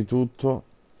tutti di tutto.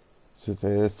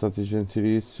 Siete stati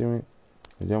gentilissimi.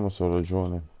 Vediamo se ho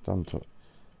ragione. Tanto,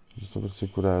 giusto per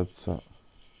sicurezza.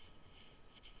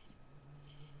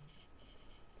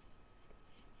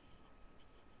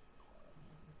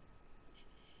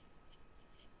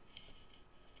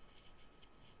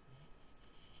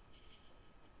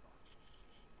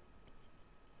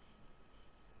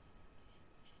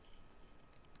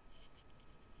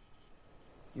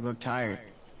 You look tired.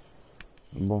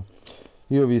 Boh.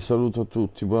 Io vi saluto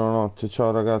tutti, buonanotte.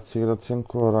 Ciao ragazzi, grazie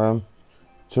ancora.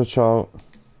 Ciao ciao.